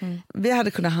jag, vi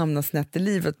hade kunnat hamna snett i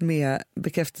livet med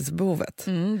bekräftelsebehovet.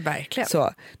 Verkligen.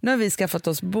 Så, nu har vi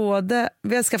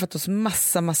skaffat oss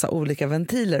massa olika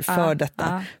ventiler för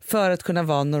detta. För att kunna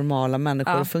vara normala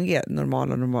människor och fungera.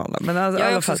 Normala. Men alltså, jag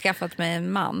har också skaffat mig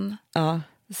en man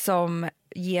som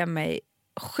ger mig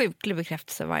sjuklig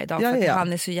bekräftelse varje dag för att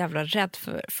han är så jävla rädd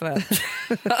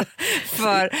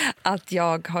för att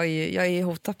jag är ju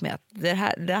hotat med att det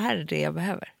här är det jag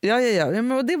behöver. Ja,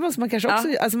 men och det måste man kanske också,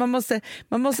 alltså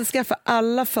man måste skaffa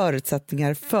alla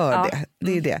förutsättningar för det.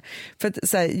 Det är det. För att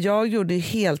så här, jag gjorde ju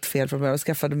helt fel från början och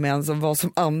skaffade med en som var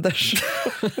som Anders.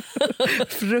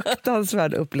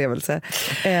 Fruktansvärd upplevelse.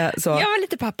 Så. Jag var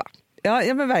lite pappa.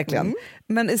 Ja, men verkligen.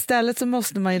 Men istället så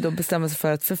måste man ju då bestämma sig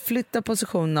för att förflytta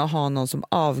positionerna och ha någon som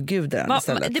avgudar den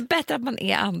istället. Det är bättre att man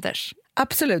är Anders.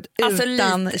 Absolut, alltså,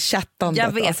 utan chattandet.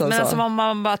 Jag vet, men alltså, om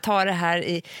man bara tar det här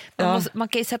i... Man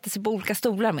kan ju sätta sig på olika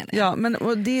stolar, menar jag. Ja, men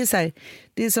och det är så här,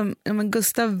 det är som, men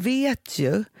Gustav vet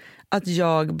ju att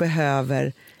jag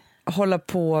behöver hålla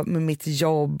på med mitt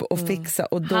jobb och fixa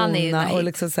och dona och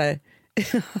liksom så här...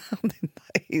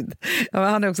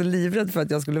 han är också livrädd för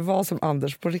att jag skulle vara som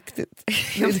Anders på riktigt.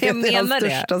 Det är hans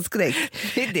största skräck.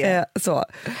 Det är det. Så.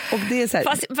 Och det är så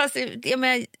här... fast jag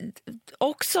menar,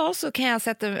 också så kan jag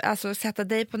sätta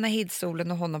dig på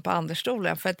Nahid-stolen och honom på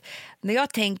Anders-stolen. För att när jag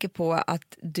tänker på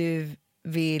att du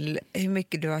vill, hur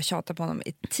mycket du har tjatat på honom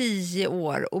i 10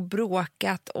 år och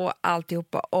bråkat och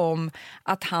alltihopa om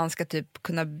att han ska typ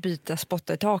kunna byta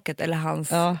spotta i taket eller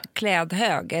hans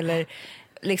klädhög eller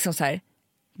liksom så här,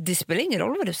 det spelar ingen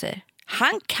roll vad du säger.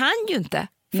 Han kan ju inte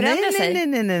förändra sig.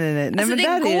 Nej. Alltså, men det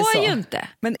där går är det ju inte.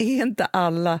 Men är inte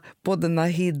alla, både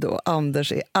Nahid och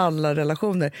Anders, i alla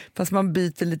relationer, fast man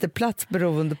byter lite plats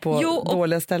beroende på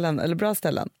dåliga ställen eller bra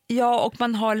ställen? Ja, och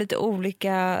man har lite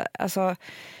olika, alltså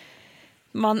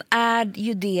man är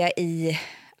ju det i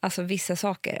vissa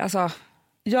saker. Alltså,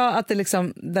 ja, att det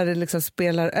liksom, där det liksom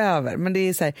spelar över. Men det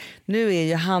är så här, nu är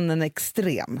ju han en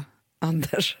extrem,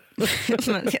 Anders.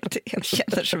 Men jag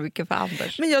känner så mycket för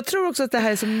Anders. Men jag tror också att det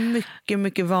här är så mycket,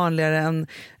 mycket vanligare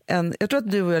än jag tror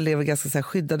att du och jag lever ganska så här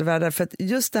skyddade världar. För att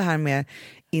just det här med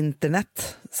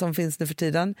internet som finns nu för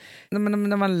tiden,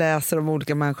 när man läser om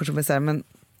olika människor som är så här, men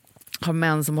har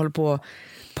män som håller på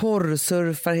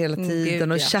porrsurfar hela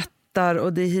tiden och chattar,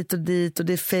 och det är hit och dit och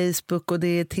det är Facebook och det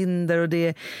är Tinder och det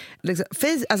är liksom,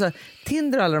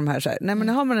 Tinder och alla de här så här. Nej, men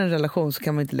har man en relation så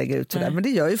kan man inte lägga ut sådär. Men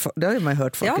det har ju man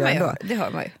hört folk göra ändå. Det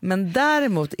hör man ju. Men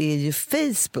däremot är ju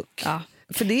Facebook. Ja.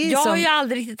 För det är jag har ju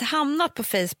aldrig riktigt hamnat på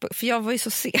Facebook för jag var ju så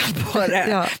sen på det.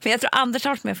 Ja. Men jag tror Anders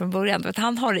har varit med från början, att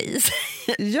han har det i sig.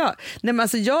 Ja, nej, men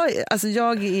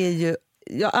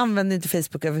jag använder inte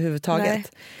Facebook överhuvudtaget. Nej.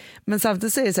 Men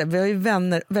samtidigt så är det så här, vi har ju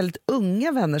vänner, väldigt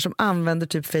unga vänner som använder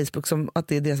typ Facebook som att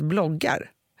det är deras bloggar.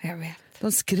 Jag vet.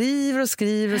 De skriver.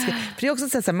 För det är också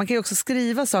så här, man kan ju också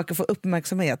skriva saker för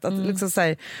uppmärksamhet. Att liksom så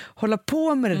här, hålla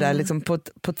på med det där liksom på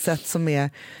ett sätt som är...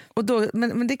 Och då,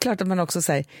 men det är klart att man också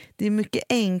säger, det är mycket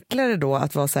enklare då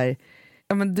att vara så här,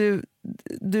 ja, men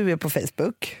du är på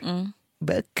Facebook.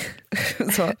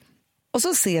 Så. Och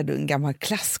så ser du en gammal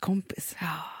klasskompis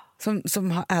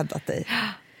som har addat dig.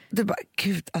 Du bara,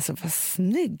 gud, alltså vad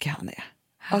snygg han är.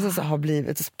 Alltså så har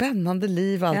blivit ett spännande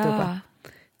liv och allt.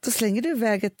 Då slänger du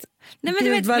iväg ett... Nej, men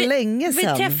gud, vad länge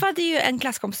sedan. Vi träffade ju en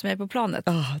klasskompis med på planet.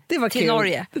 Det var till kul.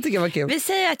 Norge. Det tycker jag var kul. Vi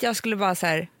säger att jag skulle bara så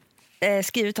här,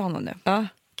 skriva till honom nu.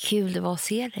 Kul det var att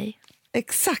se dig.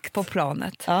 Exakt. På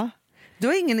planet. Du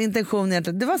har ingen intention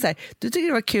egentligen. Det var så här, du tycker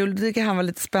det var kul, du tycker han var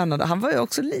lite spännande. Han var ju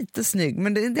också lite snygg,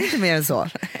 men det är inte mer än så.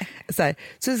 Så jag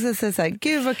ska säga så här,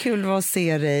 gud vad kul det var att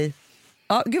se dig.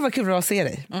 Ja, gud vad kul det var att se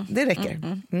dig. Det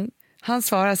räcker. Han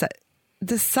svarar så här,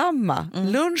 detsamma,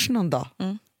 lunch någon dag.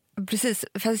 Precis,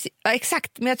 fast,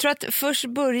 exakt. Men jag tror att först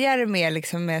börjar det med,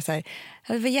 liksom, med så här,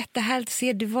 det var jättehärligt att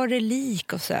se, du var det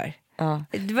lik och så här.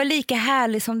 Du var lika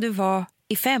härlig som du var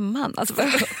i 5:an. Alltså,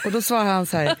 och då svarar han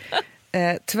så här,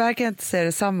 tyvärr kan jag inte säga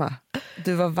detsamma.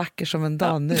 Du var vacker som en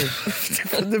dag nu.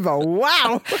 Du bara,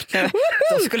 wow!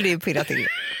 Då skulle det ju pirra till.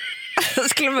 Då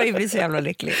skulle man ju bli så jävla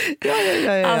lycklig.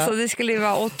 Ja. Alltså det skulle ju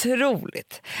vara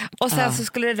otroligt. Och sen så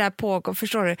skulle det där pågå,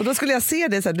 förstår du? Och då skulle jag se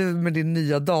det så här, du med din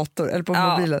nya dator eller på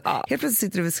mobilen. Helt plötsligt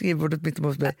sitter du vid skrivbordet mitt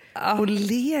emot mig och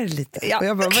ler lite. Och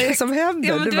jag bara, vad är det som händer?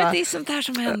 Ja, men du du bara, vet, det är sånt här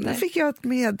som händer. Nu fick jag ett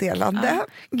meddelande.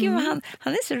 Gud,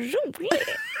 han är så rolig.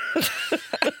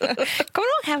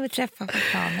 Kommer du ihåg här vi träffade på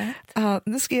planet?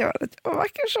 Nu skrev jag att jag var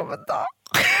vacker som en dag.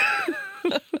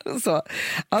 Så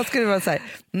skulle det vara så här.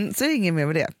 Så är det inget mer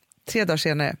med det. 3 dagar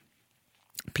senare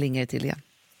plingar det till igen.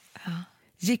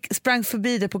 Sprang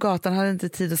förbi det på gatan, hade inte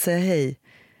tid att säga hej.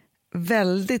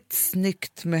 Väldigt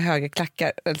snyggt med höga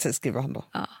klackar, eller så skriver han då.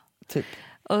 Typ.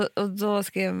 Och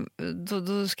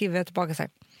då skriver jag tillbaka så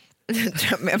här.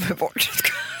 Drömmer jag mig bort.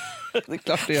 Det är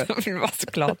klart du gör. Det var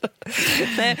så klart.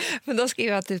 Nej, men då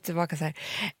skriver jag tillbaka så här.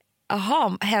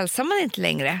 Jaha, hälsar man inte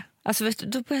längre? Alltså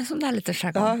då börjar sån där lite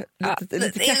jargong. Lite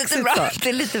det är lite bra. Det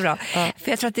är lite bra. För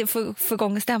jag tror att det får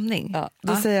igång en stämning.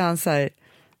 Då säger han så här,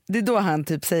 det är då han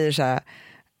typ säger så här,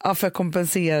 för att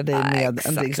kompensera dig med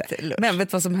en drink. Men vet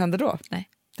du vad som händer då? Nej.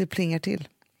 Det plingar till.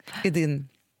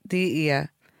 Det är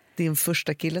din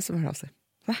första kille som hör av sig.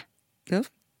 Va? Ja,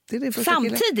 det är din första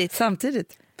kille.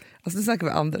 Samtidigt. Alltså nu snackar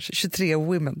vi Anders, 23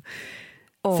 women.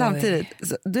 Oj. Samtidigt,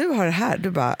 så du har det här, du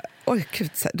bara, oj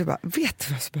gud, du bara, vet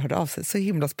du vad som hörde av sig? Så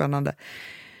himla spännande.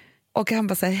 Och han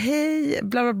bara säger, hej,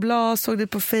 bla bla bla, såg det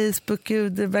på Facebook,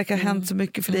 gud, det verkar ha hänt så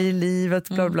mycket för dig i livet,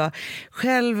 bla bla.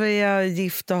 Själv är jag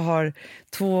gift och har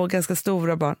 2 ganska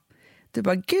stora barn. Du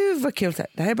bara, gud vad kul,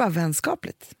 det här är bara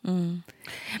vänskapligt.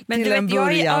 Men du vet,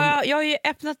 jag har ju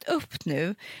öppnat upp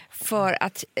nu för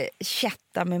att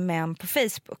chatta med män på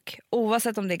Facebook,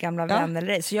 oavsett om det är gamla vänner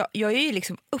eller ej. Så jag är ju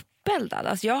liksom uppeldad,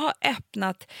 alltså jag har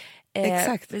öppnat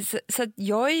exakt. Så att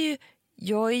jag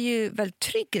är ju väldigt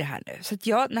trygg i det här nu. Så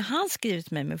att när han skrivit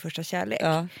till mig med första kärlek,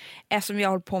 eftersom jag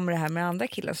håller på med det här med andra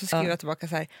killar, så skriver jag tillbaka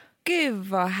så här, gud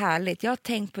vad härligt, jag har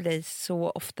tänkt på dig så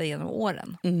ofta genom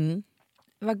åren.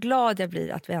 Vad glad jag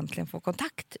blir att vi äntligen får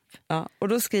kontakt. Typ. Och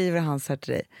då skriver han så här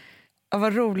till dig,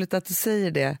 vad roligt att du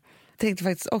säger det. Jag tänkte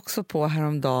faktiskt också på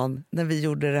häromdagen när vi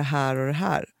gjorde det här och det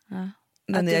här.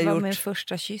 När att det var min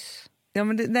första kyss. Ja,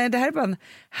 men det här är bara en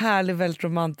härlig, väldigt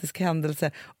romantisk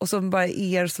händelse och som bara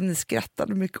er som ni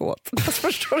skrattade mycket åt.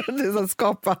 Förstår du? Det som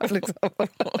skapar liksom,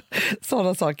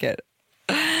 sådana saker.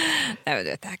 Nej, men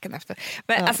det här kan efter.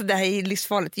 Men alltså det här är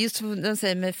livsfarligt. Just som de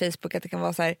säger med Facebook att det kan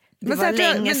vara så här, men det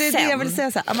är det jag vill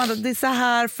säga så här, Amanda, det är så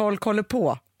här folk håller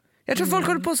på. Jag tror folk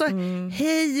håller på så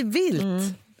hej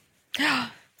vilt.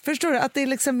 Förstår du? Att det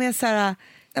liksom är så här,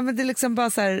 men det liksom bara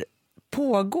så här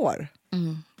pågår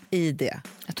i det.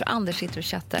 Jag tror Anders sitter och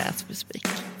chattar as we speak.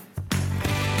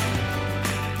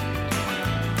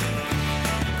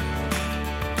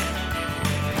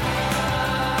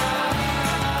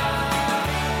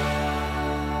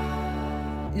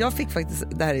 Jag fick faktiskt,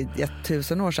 det här är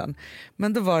 1000 år sedan,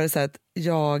 men då var det så här att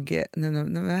jag,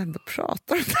 när vi ändå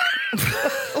pratar om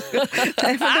det här.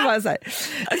 Nej, men det var så här,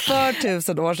 för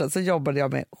 1000 år sedan så jobbade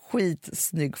jag med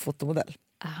skitsnygg fotomodell.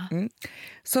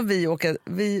 Så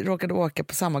vi råkade åka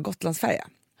på samma Gotlandsfärja.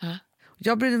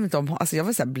 Jag brydde mig inte om, alltså jag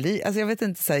var så här, alltså jag vet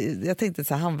inte så här, jag tänkte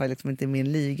så här, han var liksom inte i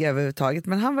min liga överhuvudtaget,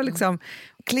 men han var liksom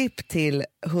klipp till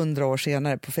 100 år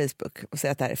senare på Facebook och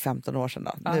säga att det här är 15 år sedan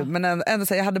då. Nu, men ändå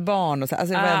så här, jag hade barn och så här,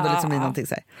 alltså jag var ändå liksom i någonting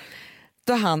så här.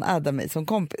 Då han addade mig som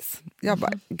kompis. Jag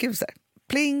bara, gud så här,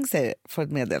 pling säger får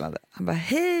ett meddelande. Han bara,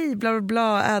 hej, bla bla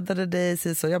bla, addade dig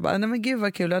så. Jag bara, nej men gud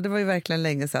vad kul, det var ju verkligen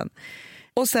länge sedan.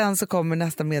 Och sen så kommer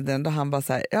nästa meddelande och han bara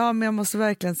så här, ja men jag måste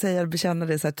verkligen säga och bekänna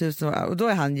det så här 1000 år. Och då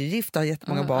är han ju gift och har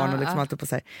jättemånga barn och liksom allt på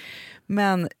sig.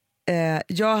 Men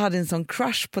jag hade en sån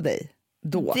crush på dig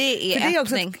då. Det är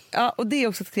öppning. Och det är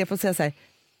också ett knep att säga så här,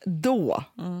 då.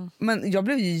 Men jag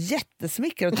blev ju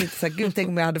jättesmickrad och tänkte så här, gud, tänk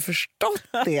om jag hade förstått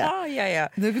det. Ja.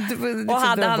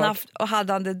 Och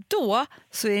hade han det då,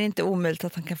 så är det inte omöjligt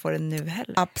att han kan få det nu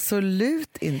heller.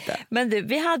 Absolut inte. Men du,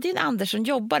 vi hade ju en Anders som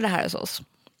jobbade här hos oss.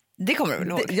 Det kommer du väl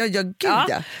ihåg? Ja, gud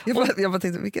ja. Jag bara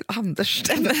tänkte, vilken Anders?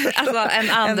 Alltså en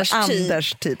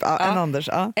Anders typ. Ja. En Anders,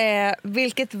 ja.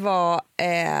 Vilket var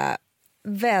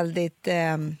väldigt...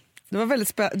 Det var väldigt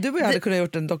spännande. Du och jag hade kunnat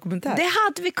gjort en dokumentär. Det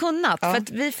hade vi kunnat, för att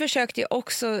vi försökte ju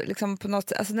också liksom på något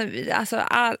sätt,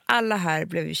 alla här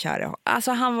blev ju kära.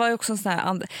 Alltså han var ju också en sån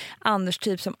här Anders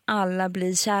typ som alla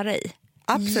blir kära i.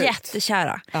 Absolut.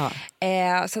 Jättekära. Ja.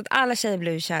 Så att alla tjejer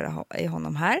blev ju kära i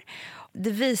honom här.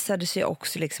 Det visade sig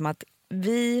också liksom att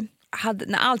vi hade,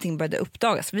 när allting började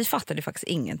uppdagas, vi fattade faktiskt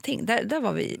ingenting. Där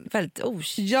var vi väldigt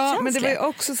okänsliga. Ja, men det var ju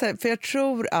också så här, för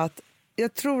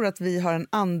jag tror att vi har en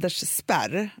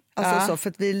Anders-spärr. Alltså så, för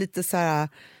att vi är lite så här...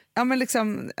 Ja, men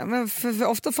liksom, för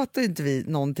ofta fattar inte vi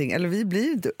någonting. Eller vi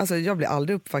blir inte... Alltså jag blir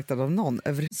aldrig uppfattad av någon.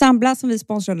 Sambla som vi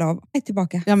sponsrade av är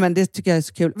tillbaka. Ja, men det tycker jag är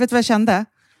så kul. Vet du vad jag kände?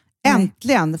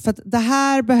 Äntligen! För att det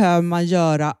här behöver man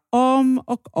göra om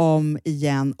och om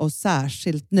igen, och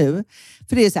särskilt nu.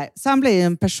 För det är så här, Sambla är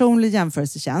en personlig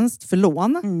jämförelsetjänst för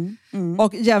lån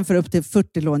och jämför upp till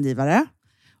 40 långivare.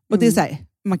 Och det är så här,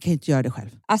 man kan ju inte göra det själv.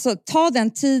 Alltså ta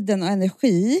den tiden och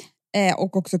energi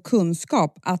och också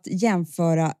kunskap att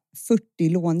jämföra 40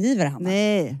 långivare, Hanna.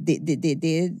 Nej.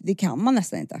 Det kan man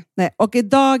nästan inte. Nej. Och i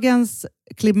dagens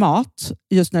klimat,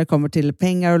 just när det kommer till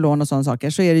pengar och lån och sådana saker,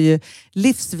 så är det ju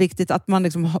livsviktigt att man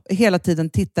liksom hela tiden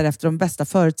tittar efter de bästa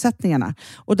förutsättningarna.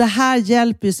 Och det här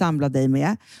hjälper ju Sambla dig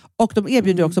med. Och de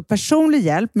erbjuder också personlig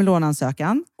hjälp med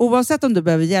låneansökan. Oavsett om du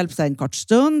behöver hjälp en kort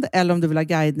stund eller om du vill ha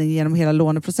guidning genom hela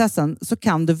låneprocessen, så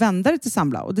kan du vända dig till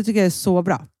Sambla. Och det tycker jag är så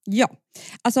bra. Ja,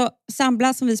 alltså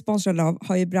Sambla som vi sponsrade av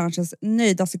har ju branschens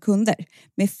nöjdaste kunder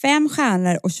med 5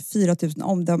 stjärnor och 24 000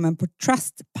 omdömen på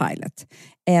Trustpilot.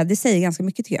 Det säger ganska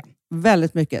mycket, tycker jag.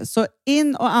 Väldigt mycket. Så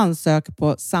in och ansök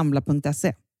på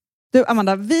sambla.se. Du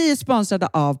Amanda, vi är sponsrade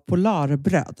av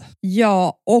Polarbröd.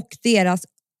 Ja, och deras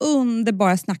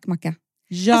underbara snackmacka.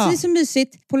 Ja. Alltså det är så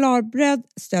mysigt. Polarbröd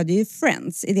stödjer ju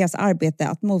Friends i deras arbete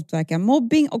att motverka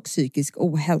mobbing och psykisk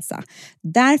ohälsa.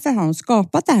 Därför har de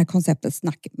skapat det här konceptet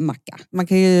snackmacka. Man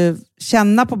kan ju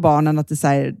känna på barnen att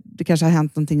det kanske har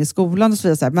hänt någonting i skolan och så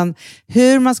vidare. Men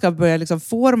hur man ska börja liksom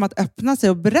få dem att öppna sig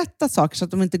och berätta saker så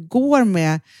att de inte går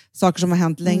med saker som har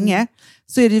hänt länge,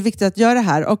 så är det ju viktigt att göra det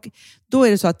här. Och då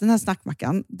är det så att den här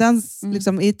snackmackan, den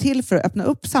liksom är till för att öppna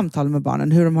upp samtal med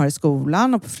barnen. Hur de har i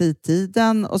skolan och på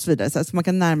fritiden och så vidare. Så man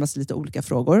kan närma sig lite olika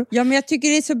frågor. Ja, men jag tycker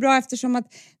det är så bra eftersom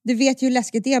att du vet ju hur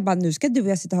läskigt det är. Bara, nu ska du och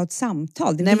jag sitta och ha ett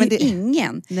samtal. Det vill ju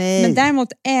ingen. Nej. Men däremot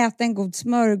äta en god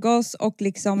smörgås och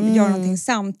liksom göra någonting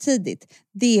samtidigt.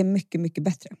 Det är mycket, mycket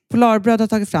bättre. Polarbröd har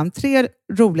tagit fram 3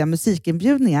 roliga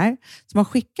musikinbjudningar som man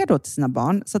skickar då till sina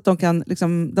barn. Så att de kan,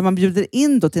 liksom, där man bjuder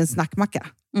in då till en snackmacka.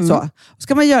 Så. Och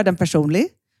ska man göra den personlig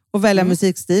och välja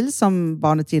musikstil som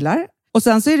barnet gillar. Och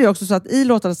sen så är det också så att i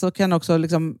låtarna så kan också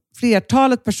liksom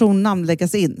flertalet personnamn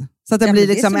läggas in. Så att det blir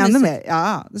liksom ännu mer.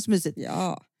 Ja, det är så mysigt.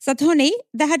 Ja. Så att hörni,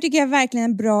 det här tycker jag är verkligen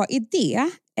en bra idé.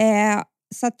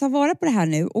 Så att ta vara på det här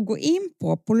nu och gå in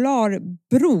på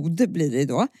polarbrod blir det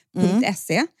då,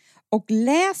 .se och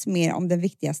läs mer om den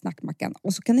viktiga snackmackan.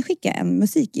 Och så kan ni skicka en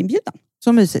musikinbjudan.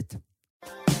 Så mysigt.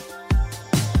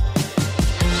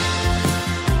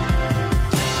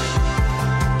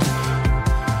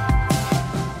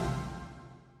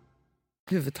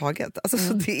 Huvudtaget. Alltså,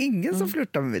 så det är ingen som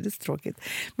flirtar med mig, det är så tråkigt.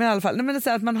 Men i alla fall, men det är så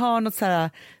här att man har något så här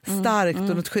starkt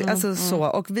och något alltså så.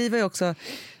 Och vi var ju också,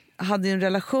 hade ju en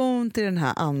relation till den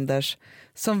här Anders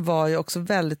som var ju också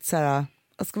väldigt så här,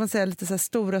 vad ska man säga, lite så här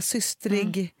stora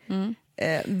systrig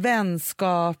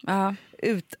vänskap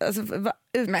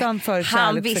utanför kärlek.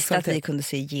 Han visste att vi kunde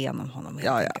se igenom honom.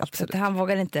 Ja, absolut. Så han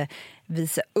vågade inte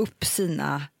visa upp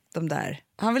de där.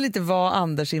 Han vill inte vara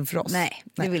Anders inför oss. Nej,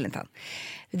 det vill inte han.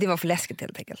 Det var för läskigt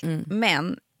helt enkelt.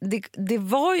 Men det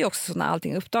var ju också så när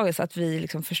allting uppdagades att vi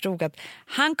liksom förstod att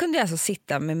han kunde alltså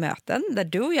sitta med möten där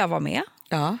du och jag var med.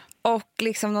 Ja. Och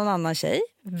liksom någon annan tjej.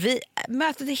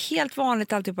 Mötet är helt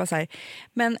vanligt alltid så här.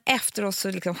 Men efter oss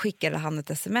så liksom skickade han ett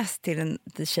sms till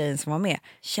tjejen som var med.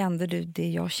 Kände du det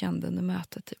jag kände under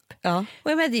mötet typ? Ja.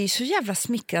 Och jag menar, det är ju så jävla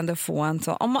smickrande att få en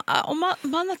så. Om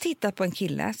man har tittat på en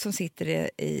kille som sitter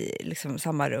i liksom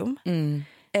samma rum.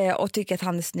 Och tycker att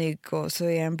han är snygg och så är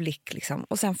det en blick liksom.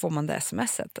 Och sen får man det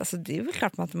smset. Alltså det är väl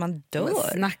klart att man dör.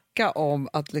 Men snacka om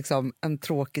att liksom en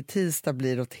tråkig tisdag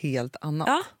blir något helt annat.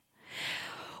 Ja.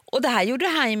 Och det här gjorde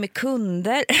han ju med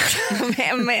kunder,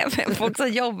 med folk som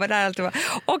jobbar där.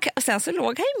 Och sen så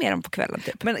låg han ju med dem på kvällen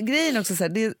typ. Men grejen också så här,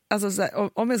 det är, alltså så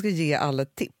här, om jag ska ge alla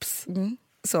tips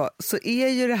så är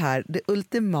ju det här det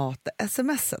ultimata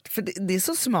smset. För det är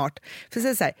så smart.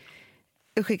 För så här,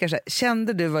 jag skickar så här,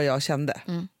 kände du vad jag kände?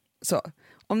 Så,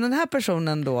 om den här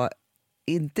personen då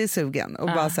inte är sugen och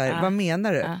bara så här, vad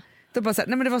menar du? Då bara så här,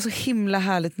 nej men det var så himla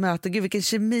härligt möte, gud vilken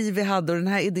kemi vi hade och den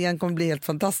här idén kommer bli helt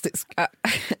fantastisk.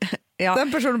 Ja.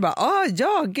 Den personen bara,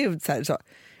 ja gud så här, så.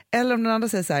 Eller om den andra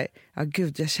säger så här, ja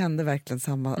gud jag kände verkligen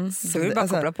samma. Så vill bara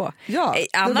koppla på. Ja,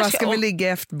 då bara ska vi ligga i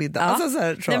eftermiddag. Ja. Alltså, så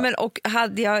här, så. Nej, men, och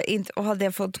hade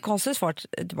jag fått konstigt svar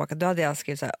tillbaka, då hade jag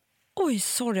skrivit så här, oj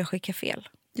sorry jag skickade fel.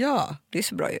 Ja, det är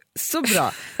så bra ju. Så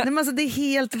bra. Nej, men alltså, det är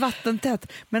helt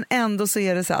vattentätt, men ändå så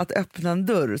är det så att öppna en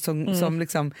dörr som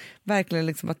liksom, verkligen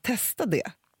liksom att testa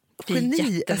det.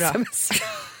 Geni sms.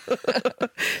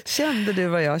 Kände du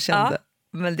vad jag kände?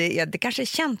 Ja, men det kanske är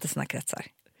känt i såna kretsar.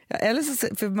 Ja, eller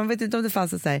så, för man vet inte om det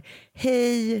fanns en så här,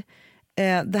 hej,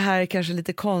 det här är kanske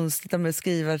lite konstigt om jag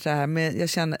skriver så här, men jag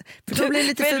känner, för då blir det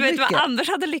lite för mycket. Vet du vad Anders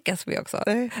hade lyckats med också?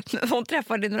 Hon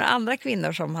träffade några andra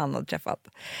kvinnor som han hade träffat.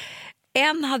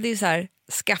 En hade ju så här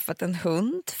skaffat en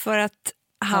hund för att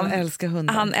han älskar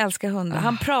hundar. Han älskar hundar.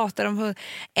 Han pratar om hund.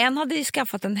 En hade ju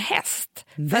skaffat en häst.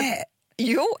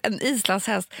 En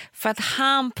islandshäst. För att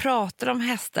han pratar om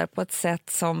hästar på ett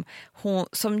sätt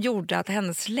som gjorde att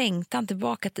hennes längtan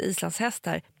tillbaka till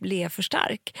islandshästar blev för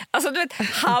stark. Alltså du vet,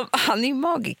 han är ju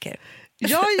magiker.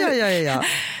 Ja.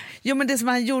 Jo, men det som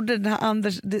han gjorde, den här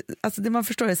Anders, det man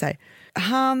förstår är så här,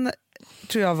 han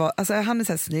tror jag var, alltså han är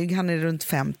så här snygg, han är runt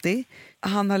 50,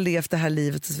 han har levt det här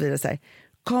livet och så vidare, så här,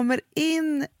 kommer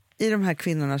in i de här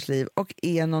kvinnornas liv och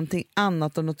är någonting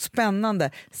annat och något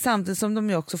spännande, samtidigt som de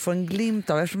ju också får en glimt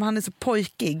av, eftersom han är så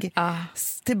pojkig,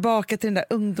 tillbaka till den där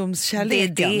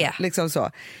ungdomskärleken. Det är det. Liksom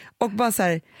så. Och bara så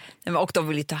här, och de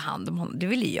vill ju ta hand om honom, det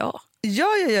vill ju jag. Ja.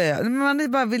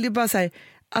 Men man vill ju bara så här,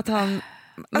 att han...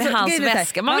 Med hans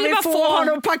väska. Man vill bara få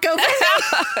honom att packa upp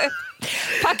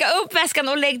packa upp väskan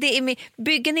och lägg det i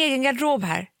bygg en egen garderob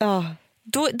här. Ja.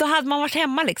 Då hade man varit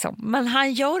hemma liksom. Men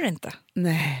han gör inte.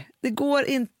 Nej, det går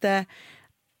inte.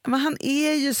 Men han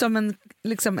är ju som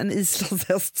en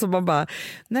islandshäst som man bara,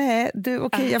 nej,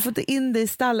 okej, jag får inte in dig i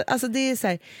stallet. Alltså det är så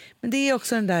här, men det är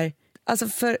också den där, alltså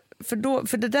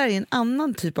för det där är en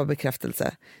annan typ av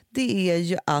bekräftelse. Det är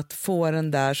ju att få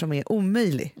den där som är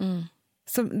omöjlig.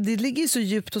 Det ligger ju så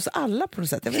djupt hos alla på något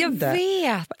sätt. Jag vet.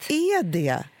 Vad är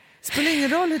det? Spelar ingen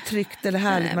roll hur tryggt eller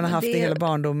härligt man har haft det hela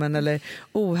barndomen eller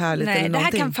ohärligt eller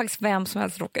någonting. Det här kan faktiskt vem som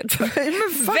helst råka ut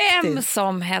för. Vem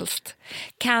som helst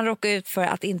kan råka ut för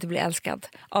att inte bli älskad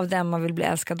av den man vill bli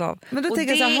älskad av. Men då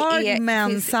tänker jag så har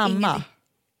män samma?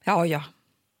 Ja.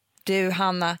 Du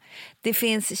Hanna, det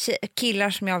finns killar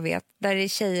som jag vet, där det är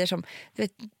tjejer som, du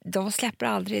vet, de släpper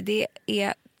aldrig, det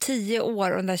är 10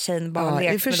 år och den där tjejen bara har lekt med dem.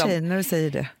 Ja, i och för sig när du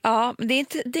säger det. Ja, men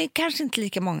det är kanske inte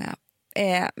lika många.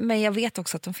 Men jag vet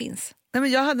också att de finns. Nej,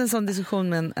 men jag hade en sån diskussion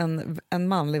med en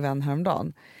manlig vän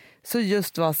häromdagen. Så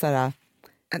just var så här...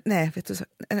 Nej, vet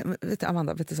du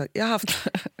Amanda, jag har haft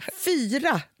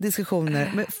 4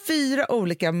 diskussioner med 4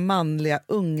 olika manliga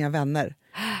unga vänner.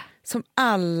 Som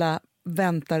alla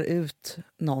väntar ut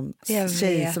någon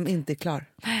tjej som inte är klar.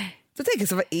 Då tänker jag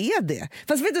så, vad är det?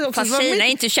 Fast tjejerna är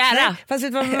inte kära. Nej, fast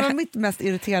vet du vad var mitt mest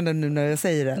irriterande nu när jag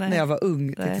säger det? Nej. När jag var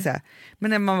ung, säga.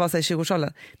 Men när man var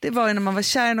 20-årsåldern. Det var ju när man var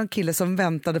kär i någon kille som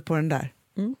väntade på den där.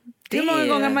 Det är många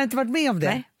gånger man inte varit med om det.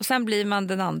 Nej. Och sen blir man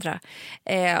den andra.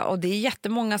 Och det är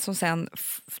jättemånga som sen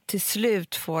till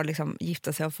slut får liksom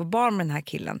gifta sig och få barn med den här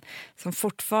killen. Som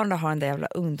fortfarande har den där jävla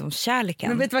ungdomskärleken.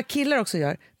 Men vet du vad killar också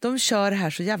gör? De kör det här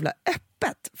så jävla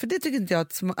öppet. För det tycker inte jag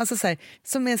att, alltså så här,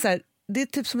 som är så här, det är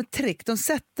typ som ett trick. De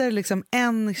sätter liksom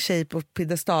en tjej på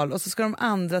piedestal och så ska de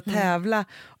andra tävla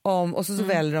om och så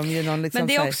väljer de ju någon liksom. Men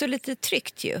det är också lite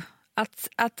tryggt ju.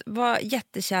 Att vara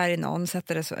jättekär i någon,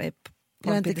 sätter det så på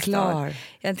jag är en piedestal.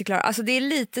 Jag är inte klar. Alltså det är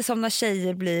lite som när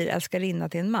tjejer blir älskarinna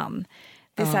till en man.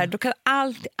 Det är så här, då kan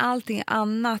allting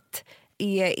annat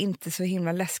är inte så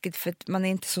himla läskigt för att man är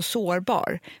inte så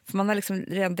sårbar. För man har liksom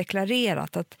redan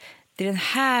deklarerat att det är den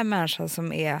här människan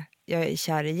som jag är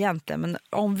kär egentligen, men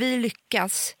om vi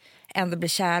lyckas ändå bli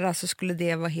kära så skulle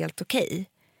det vara helt okej.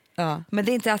 Ja. Men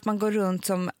det är inte att man går runt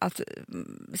som att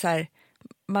så här,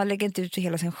 man lägger inte ut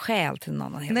hela sin själ till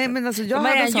någon annan. Nej, men alltså, jag de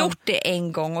har redan gjort det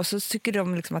en gång och så tycker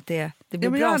de liksom att det blir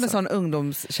bra. Jag hade en sån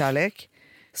ungdomskärlek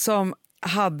som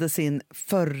hade sin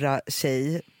förra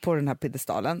tjej på den här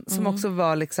piedestalen som också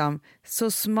var liksom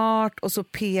så smart och så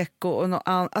PK och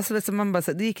alltså man bara,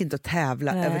 det gick inte att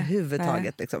tävla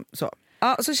överhuvudtaget liksom, så.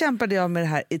 Ja, så kämpade jag med det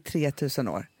här i 3000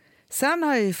 år. Sen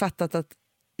har jag ju fattat att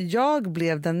jag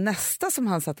blev den nästa som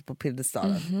han satte på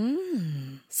piedestalen.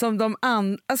 Som de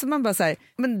alltså man bara säger,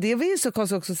 men det var ju så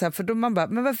konstigt också så här, för då man bara,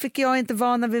 men varför fick jag inte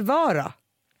vara när vi var då?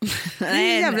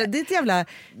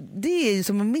 Det är ju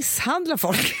som att misshandla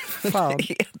folk. Fan.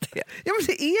 Ja, men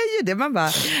det är ju det. Man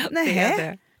bara,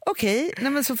 nej. Okej,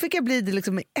 men så fick jag bli det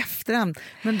liksom i efterhand.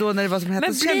 Men då när det var som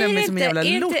hette så kände jag mig som en jävla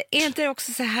lort. Är inte det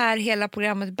också så här hela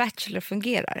programmet Bachelor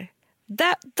fungerar?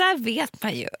 Där vet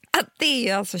man ju att det är ju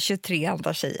alltså 23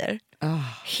 andra tjejer.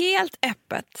 Helt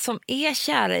öppet som är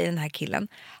kära i den här killen.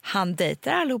 Han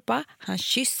dejtar allihopa, han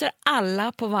kysser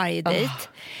alla på varje dejt.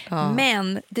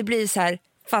 Men det blir så här,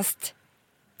 fast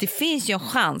det finns ju en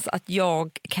chans att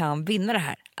jag kan vinna det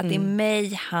här. Att det är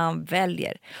mig han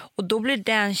väljer. Och då blir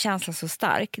den känslan så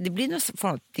stark. Det blir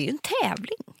det är ju en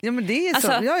tävling. Ja, men det är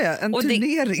så, en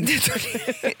turnering.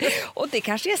 Och det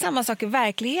kanske är samma sak i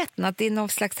verkligheten. Att det är någon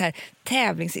slags här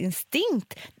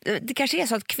tävlingsinstinkt. Det kanske är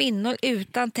så att kvinnor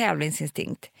utan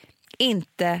tävlingsinstinkt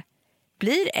inte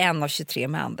blir en av 23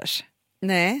 med Anders.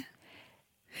 Nej.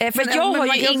 För jag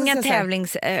har ju ingen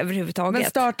tävlings överhuvudtaget. Men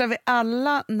startar vi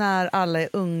alla när alla är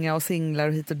unga och singlar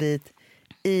och hit och dit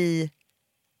i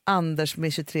Anders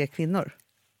med 23 kvinnor?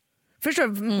 Förstår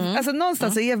du? Alltså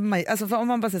någonstans så är man, alltså för om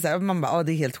man bara säger så här, man bara,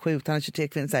 det är helt sjukt, han har 23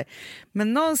 kvinnor så här.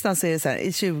 Men någonstans så är det så här,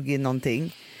 i 20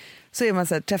 någonting så är man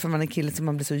så här, träffar man en kille som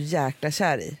man blir så jäkla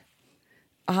kär i.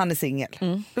 Och han är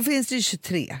singel. Då finns det ju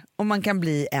 23 och man kan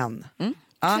bli en.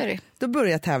 Då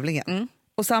börjar tävlingen.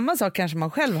 Och samma sak kanske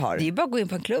man själv har. Det är ju bara att gå in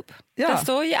på en klubb. Där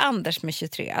står ju Anders med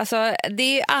 23. Alltså, det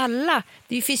är ju alla.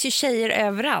 Det finns ju tjejer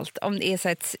överallt om det är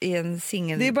så en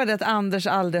singel. Det är bara det att Anders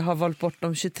aldrig har valt bort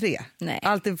de 23. Nej.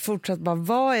 Alltid fortsatt bara,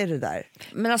 vad är det där?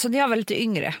 Men alltså när jag var lite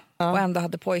yngre och ändå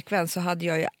hade pojkvän så hade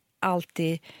jag ju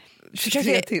alltid...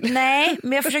 Nej,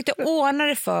 men jag försökte ordna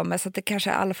det för mig så att det kanske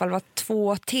i alla fall var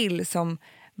 2 till som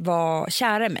var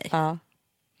kära i mig.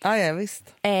 Ja, visst.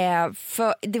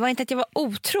 För det var inte att jag var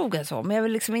otrogen så, men jag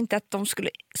vill liksom inte att de skulle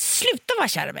sluta vara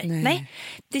kära i mig. Nej.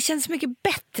 Det känns mycket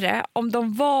bättre om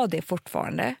de var det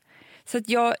fortfarande. Så att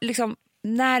jag liksom,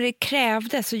 när det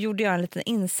krävde så gjorde jag en liten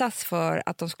insats för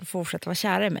att de skulle fortsätta vara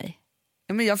kära i mig.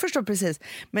 Ja, men jag förstår precis.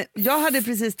 Men jag hade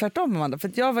precis tvärtom, Amanda, för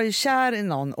att jag var ju kär i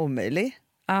någon omöjlig.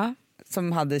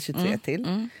 Som hade 23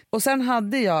 till. Och sen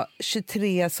hade jag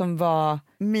 23 som var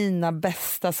mina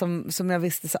bästa, som jag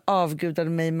visste så avgudade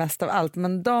mig mest av allt.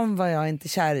 Men de var jag inte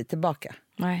kär i tillbaka.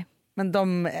 Nej. Men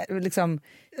de liksom,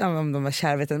 om de var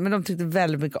kär, men de tyckte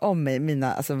väldigt mycket om mig.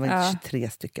 Mina, alltså det var inte 23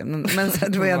 stycken. Men så,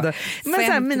 det var ändå, men så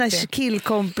här, mina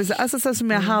killkompisar, alltså så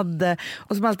som jag hade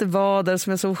och som alltid var där och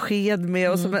som jag så sked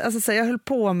med. Och som, alltså så, jag höll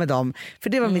på med dem, för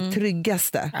det var mitt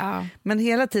tryggaste. Men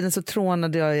hela tiden så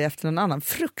trånade jag ju efter någon annan.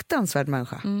 Fruktansvärd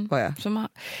människa var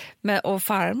jag. Och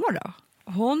farmor då?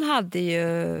 Hon hade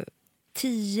ju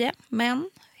 10 män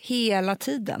hela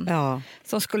tiden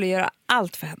som skulle göra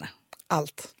allt för henne.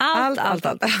 Allt.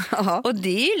 Och det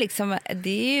är ju liksom, det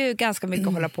är ju ganska mycket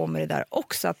att hålla på med det där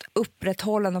också, att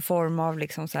upprätthålla någon form av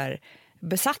liksom så här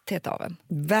besatthet av en.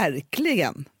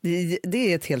 Verkligen.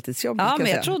 Det är ett heltidsjobb. Ja, men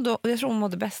jag tror hon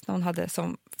mådde bäst när hon hade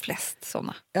som flest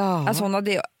såna. Alltså hon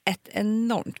hade ett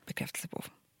enormt bekräftelsebehov.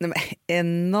 Nej, men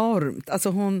enormt. Alltså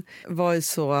hon var ju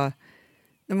så, nej,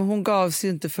 men hon gav sig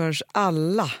ju inte förrän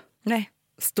alla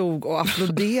stod och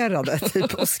applåderade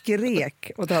typ, och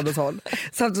skrek åt hennes håll.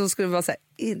 Samtidigt som skulle det vara så här,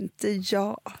 inte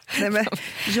jag. Nej, men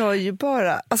jag är ju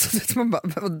bara, alltså man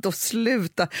bara, då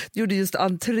sluta. Du gjorde just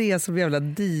entré som jävla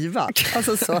diva.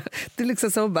 Alltså så, det är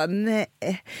liksom så bara, nej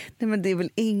men det är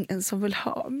väl ingen som vill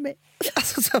ha mig.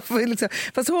 Alltså så, liksom,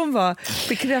 fast hon var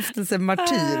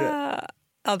bekräftelsemartyr.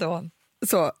 Ja, det var hon.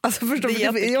 Så, alltså förstår du,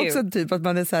 det är också en typ att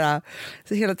man är så här,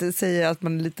 så hela tiden säger att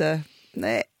man är lite,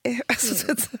 nej.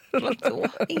 Alltså, vadå?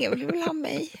 Ingen vill ha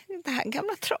mig. Det här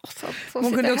gamla trasan.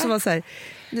 Hon kunde också vara så här,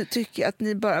 nu tycker jag att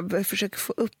ni bara försöker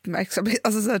få uppmärksamhet,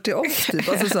 alltså så här till oss typ.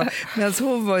 Alltså så. Men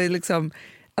hon var ju liksom,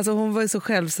 alltså hon var ju så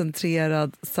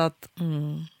självcentrerad så att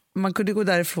man kunde gå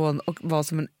därifrån och vara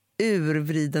som en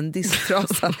urvriden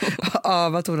disktrasa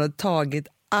av att hon hade tagit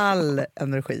all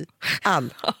energi.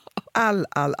 All.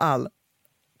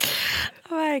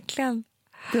 Verkligen.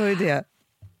 Det var ju det.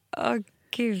 Åh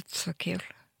gud, så kul.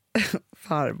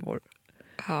 Farmor.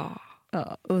 Ja,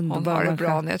 underbar. Hon har det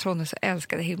bra nu. Jag tror hon är så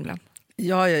älskad i himlen.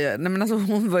 Ja. Nej, men alltså,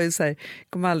 hon var ju så här,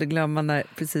 kommer aldrig glömma när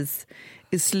precis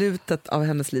i slutet av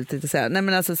hennes liv, tänkte jag säga. Nej,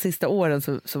 men alltså sista åren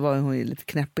så var hon ju lite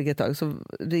knäppig ett tag. Så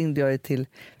ringde jag till,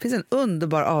 det finns en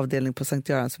underbar avdelning på Sankt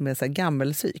Göran som är så här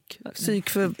gammelpsyk. Psyk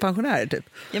för pensionärer typ.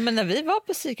 Ja, men när vi var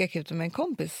på psykakuten med en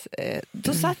kompis,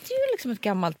 då satt ju liksom ett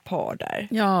gammalt par där.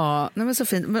 Ja, nej, men så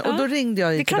fint. Men, och då ringde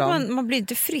jag det är till klart dem. man blir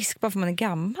inte frisk bara för man är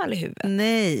gammal i huvudet.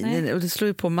 Nej. Och det slår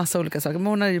ju på massa olika saker. Men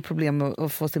hon hade ju problem med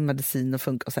att få sin medicin att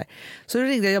funka och så här. Så då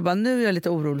ringde jag bara, nu är jag lite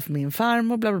orolig för min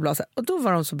farmor, bla bla bla. Så här. Och då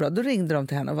var de så bra, då ringde de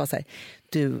till henne och var så här,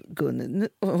 du Gunni,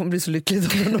 och hon blir så lycklig då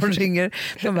när någon ringer.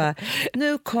 De bara,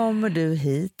 nu kommer du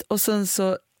hit och sen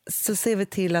så ser vi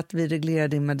till att vi reglerar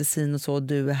din medicin och så, och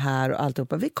du är här och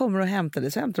alltihopa. Vi kommer och hämtar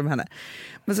dig, så hämtar de henne.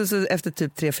 Men så efter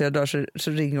typ 3-4 dagar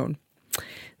så ringer hon.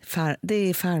 Det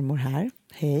är farmor här,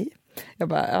 hej. Jag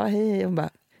bara, ja hej. Hon bara,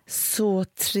 så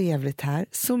trevligt här,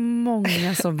 så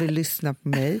många som vill lyssna på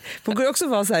mig. Hon går också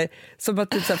vara så här, som att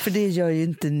typ så här, för det gör ju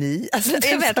inte ni. Alltså,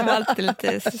 jag vet alltid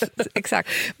lite exakt.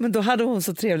 Men då hade hon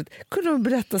så trevligt. Kunde hon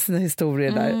berätta sina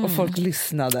historier där och folk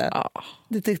lyssnade. Ja.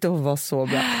 Det tyckte hon var så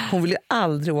bra. Hon ville ju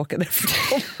aldrig åka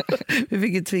därifrån. Vi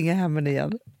fick ju tvinga hem henne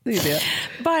igen. Det är det.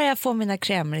 Bara jag får mina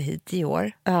krämer hit i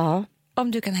år. Ja.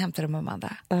 Om du kan hämta dem,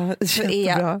 Amanda. Ja, så är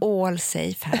jag all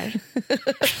safe här.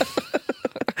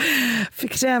 För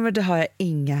krämer det har jag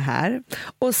inga här.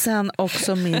 Och sen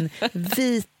också min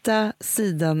vita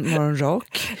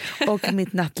sidenmorgonrock och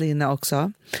mitt nattlinne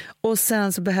också. Och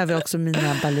sen så behöver jag också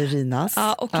mina ballerinas.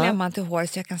 Ja, och klämman till hår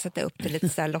så jag kan sätta upp det lite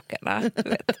så här lockarna.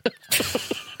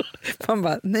 Man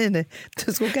bara, nej,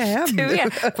 du ska åka hem. Du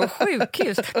är på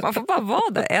sjukhus. Man får bara vara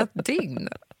där ett dygn.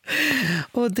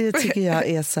 Och det tycker jag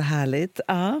är så härligt.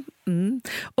 Ja. Mm.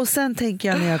 Och sen tänker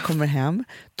jag när jag kommer hem,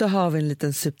 då har vi en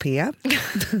liten supé.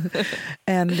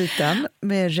 En liten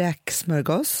med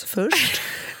räksmörgås först.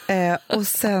 Och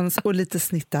sen och lite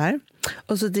snittar.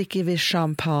 Och så dricker vi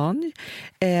champagne.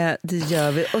 Det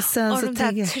gör vi. Och sen och så de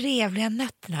där trevliga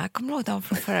nötterna, kommer du ihåg dem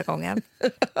från förra gången?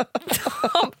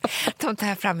 de tar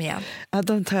jag fram igen. Ja,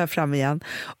 de tar jag fram igen.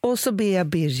 Och så ber jag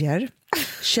Birger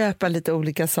köpa lite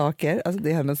olika saker. Alltså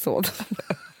det är hennes son.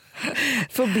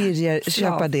 Får Birger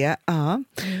köpa det. Ja.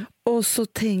 Och så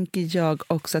tänker jag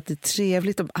också att det är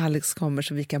trevligt om Alex kommer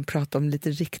så vi kan prata om lite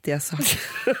riktiga saker.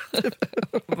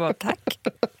 Tack.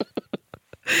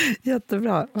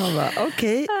 Jättebra. Man bara,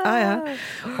 okej. Ja.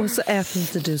 Och så äter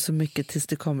inte du så mycket tills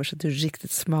du kommer så att du är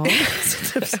riktigt smal.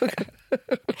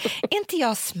 Är inte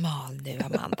jag smal nu,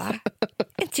 Amanda?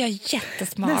 Är inte jag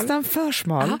jättesmal? Nästan för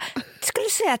smal. Ja, skulle du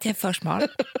säga att jag är för smal?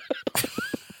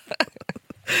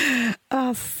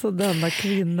 Alltså, denna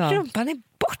kvinna. Rumpan är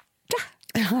borta.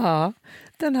 Ja,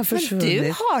 den har försvunnit. Men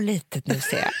du har lite nu,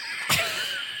 ser jag.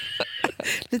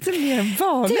 Lite mer än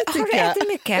vanligt, har du ätit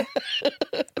mycket?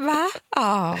 Va?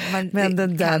 Ja, men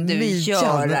den där kan du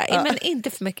göra. Ja. Men inte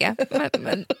för mycket.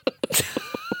 Men.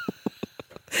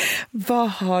 Vad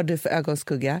har du för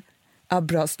ögonskugga? Ja,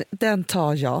 bra, den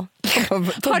tar jag.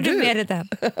 Har du med dig den?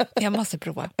 Jag måste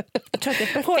prova. Jag tror att det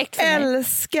är perfekt för mig. Hon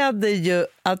älskade ju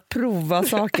att prova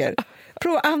saker.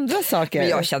 Prova andra saker. Men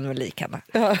jag känner mig lik henne.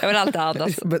 Jag vill alltid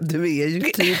andas. Men du är ju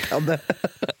typ henne.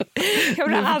 Jag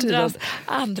vill ha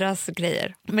andras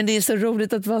grejer. Men det är så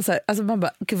roligt att vara så här, alltså man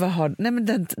bara, gud vad har, nej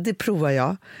men det provar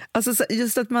jag. Alltså så,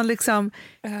 just att man liksom,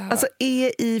 alltså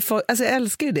är i folk, alltså jag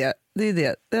älskar ju det. Det är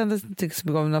det. Det enda jag tycker så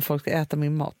mycket om när folk ska äta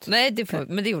min mat. Nej,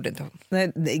 men det gjorde inte hon.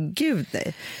 Nej, gud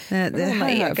nej. Det hon har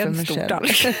egen stort.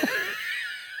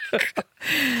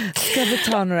 Ska vi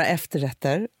ta några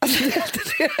efterrätter? Alltså,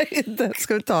 inte.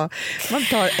 Ska vi ta? Man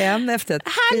tar en efterrätt.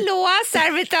 Hallå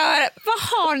servitör, vad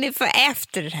har ni för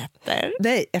efterrätter?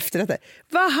 Nej, efterrätter.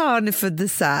 Vad har ni för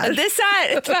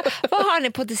dessert? Vad har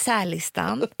ni på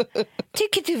dessertlistan?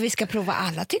 Tycker du vi ska prova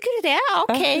alla? Tycker du det?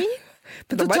 Okej. Okay.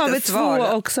 Men då tar vi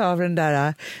 2 också av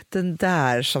den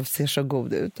där som ser så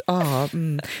god ut.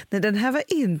 Nej, den här var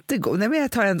inte god. Nej, men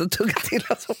jag tar ändå tugga till.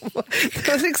 Alltså, det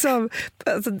var liksom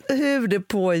hur det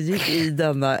pågick i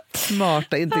denna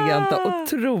smarta, intelligenta,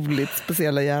 otroligt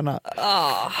speciella hjärna.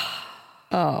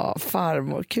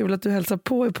 Farmor. Kul att du hälsar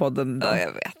på i podden. Ja,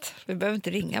 jag vet. Vi behöver inte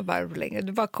ringa Barbro längre.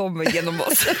 Du bara kommer genom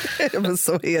oss. Ja, men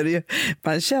så är det ju.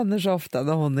 Man känner så ofta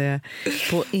när hon är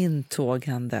på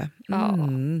intågande.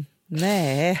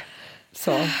 Nej.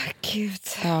 Så. Gud.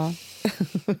 Ja.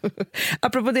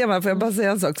 Apropå det, får jag bara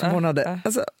säga en sak som hon hade.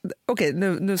 Alltså, okej,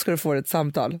 nu ska du få ett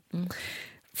samtal.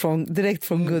 Direkt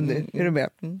från Gunni. Är du med?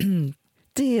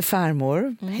 Det är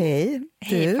farmor. Hej.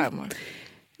 Hej farmor.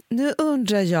 Nu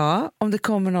undrar jag om det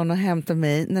kommer någon att hämta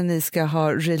mig när ni ska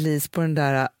ha release på den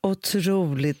där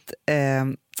otroligt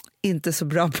inte så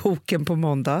bra boken på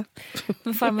måndag.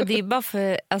 Men farmor, det är bara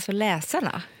för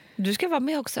läsarna. Du ska vara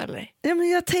med också eller? Ja, men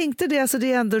jag tänkte det, alltså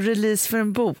det är ändå release för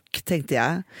en bok, tänkte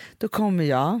jag. Då kommer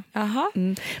jag. Jaha.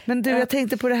 Men du, jag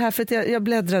tänkte på det här för att jag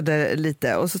bläddrade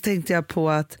lite och så tänkte jag på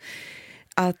att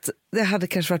det hade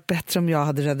kanske varit bättre om jag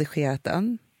hade redigerat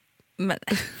den. Men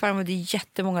farmor, det är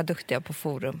jättemånga duktiga på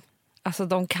forum. Alltså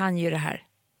de kan ju det här.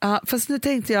 Ja, fast nu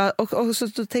tänkte jag, och så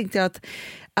då tänkte jag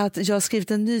att jag har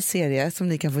skrivit en ny serie som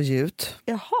ni kan få ge ut.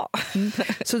 Jaha.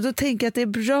 Så då tänker jag att det är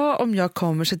bra om jag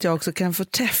kommer så att jag också kan få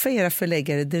träffa era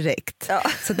förläggare direkt. Ja.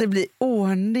 Så att det blir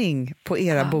ordning på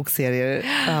era bokserier.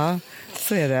 Ja,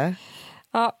 så är det.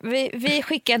 Ja, vi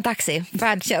skickar en taxi,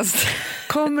 färdtjänst.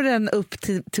 Kommer den upp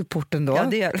till porten då? Ja,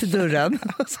 det gör. Till dörren?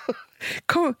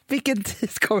 Vilken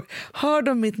tid kommer? Har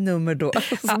de mitt nummer då?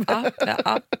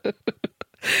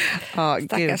 Ja.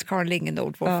 Stackars gud. Karin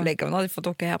Lingenord, vår förläggare, hon hade fått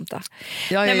åka och hämta.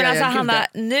 Nej, men alltså Hanna,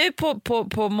 nu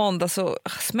på måndag så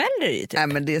smäller det ju typ. Nej,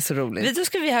 men det är så roligt. Då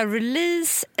ska vi ha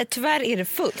release, tyvärr är det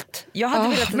fullt. Jag hade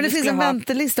velat att men det vi finns en ha...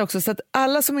 väntelista också så att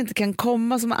alla som inte kan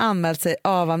komma som har anmält sig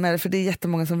avanmäler, för det är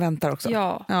jättemånga som väntar också.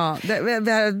 Ja. Vi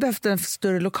har behövt en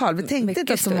större lokal. Vi tänkte Mycket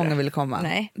inte att så större. många ville komma.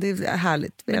 Nej. Det är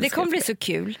härligt. Men det kommer bli så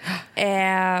kul.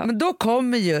 Men då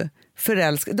kommer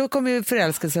ju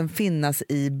förälskelsen finnas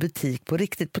i butik på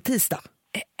riktigt på tisdag.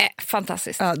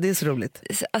 Fantastiskt. Ja, det är så roligt.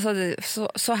 Alltså, det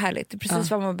är så härligt. Det är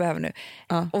precis vad man behöver nu.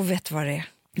 Och vet vad det är?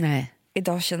 Nej.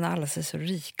 Idag känner alla sig så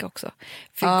rika också.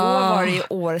 För igår var det ju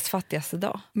årets fattigaste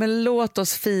dag. Men låt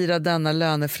oss fira denna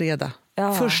lönefredag.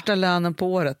 Första lönen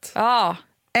på året. Ja.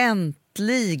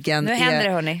 Äntligen nu händer det,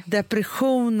 hörni.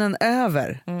 Depressionen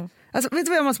över. Alltså, vet du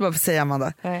vad jag måste bara säga,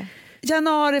 Amanda? Nej.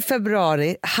 Januari,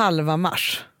 februari, halva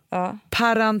mars.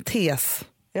 Parentes.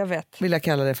 Jag vet. Vill jag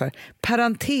kalla det för.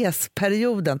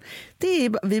 Parentesperioden. Det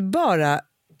är vi bara...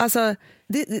 Alltså,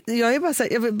 jag är bara så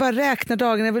här, jag vill bara räkna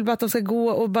dagarna, jag vill bara att de ska gå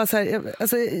och bara så här,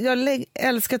 jag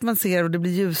älskar att man ser och det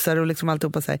blir ljusare och liksom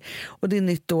alltihopa så här, och det är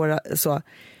nytt år så.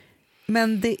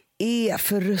 Men det är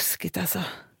för ruskigt alltså.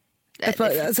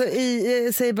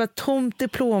 Säg bara tomt i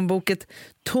plånboket,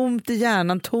 tomt i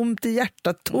hjärnan, tomt i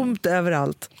hjärtat, tomt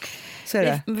överallt. Så är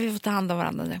det. Vi får ta hand om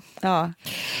varandra nu. Ja.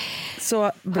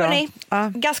 Så bra. Hörrni,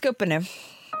 gaska uppe nu.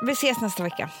 Vi ses nästa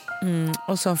vecka.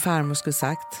 Och som farmor skulle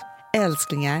sagt,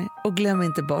 älsklingar, och glöm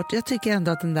inte bort, jag tycker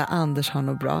ändå att den där Anders har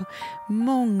nog bra.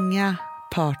 Många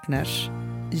partners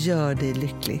gör dig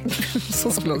lycklig.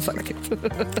 Så skulle hon sagt.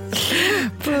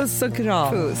 Puss och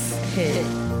kram. Puss. Hej.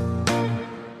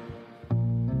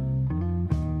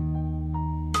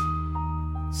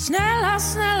 Snälla,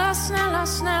 snälla, snälla,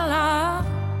 snälla.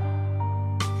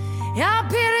 Jag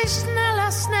ber dig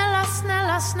snälla, snälla,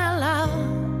 snälla, snälla.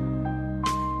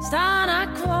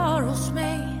 Stanna kvar hos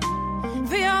mig,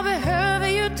 för jag behöver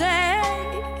ju dig.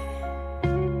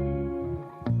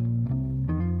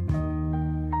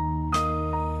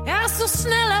 Ja, så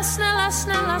snälla, snälla,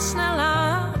 snälla,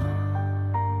 snälla.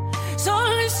 Så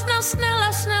lyssna,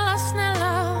 snälla, snälla,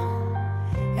 snälla.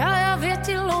 Ja, jag vet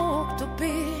det är lågt att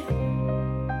be,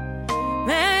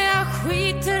 men jag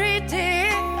skiter i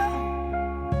det.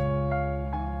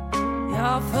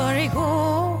 Ja, för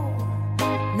igår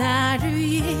när du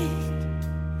gick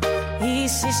i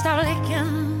sista blicken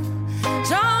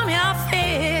som jag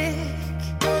fick,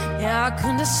 jag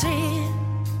kunde se,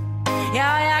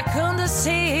 ja, jag kunde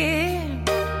se,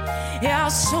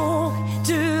 jag såg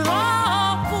du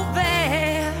var på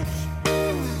väg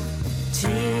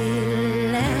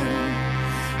till en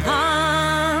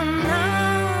annan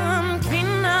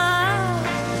kvinna,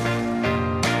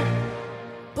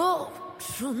 bort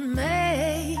från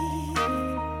mig.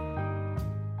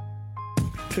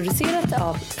 Producerat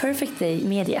av Perfect Day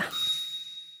Media.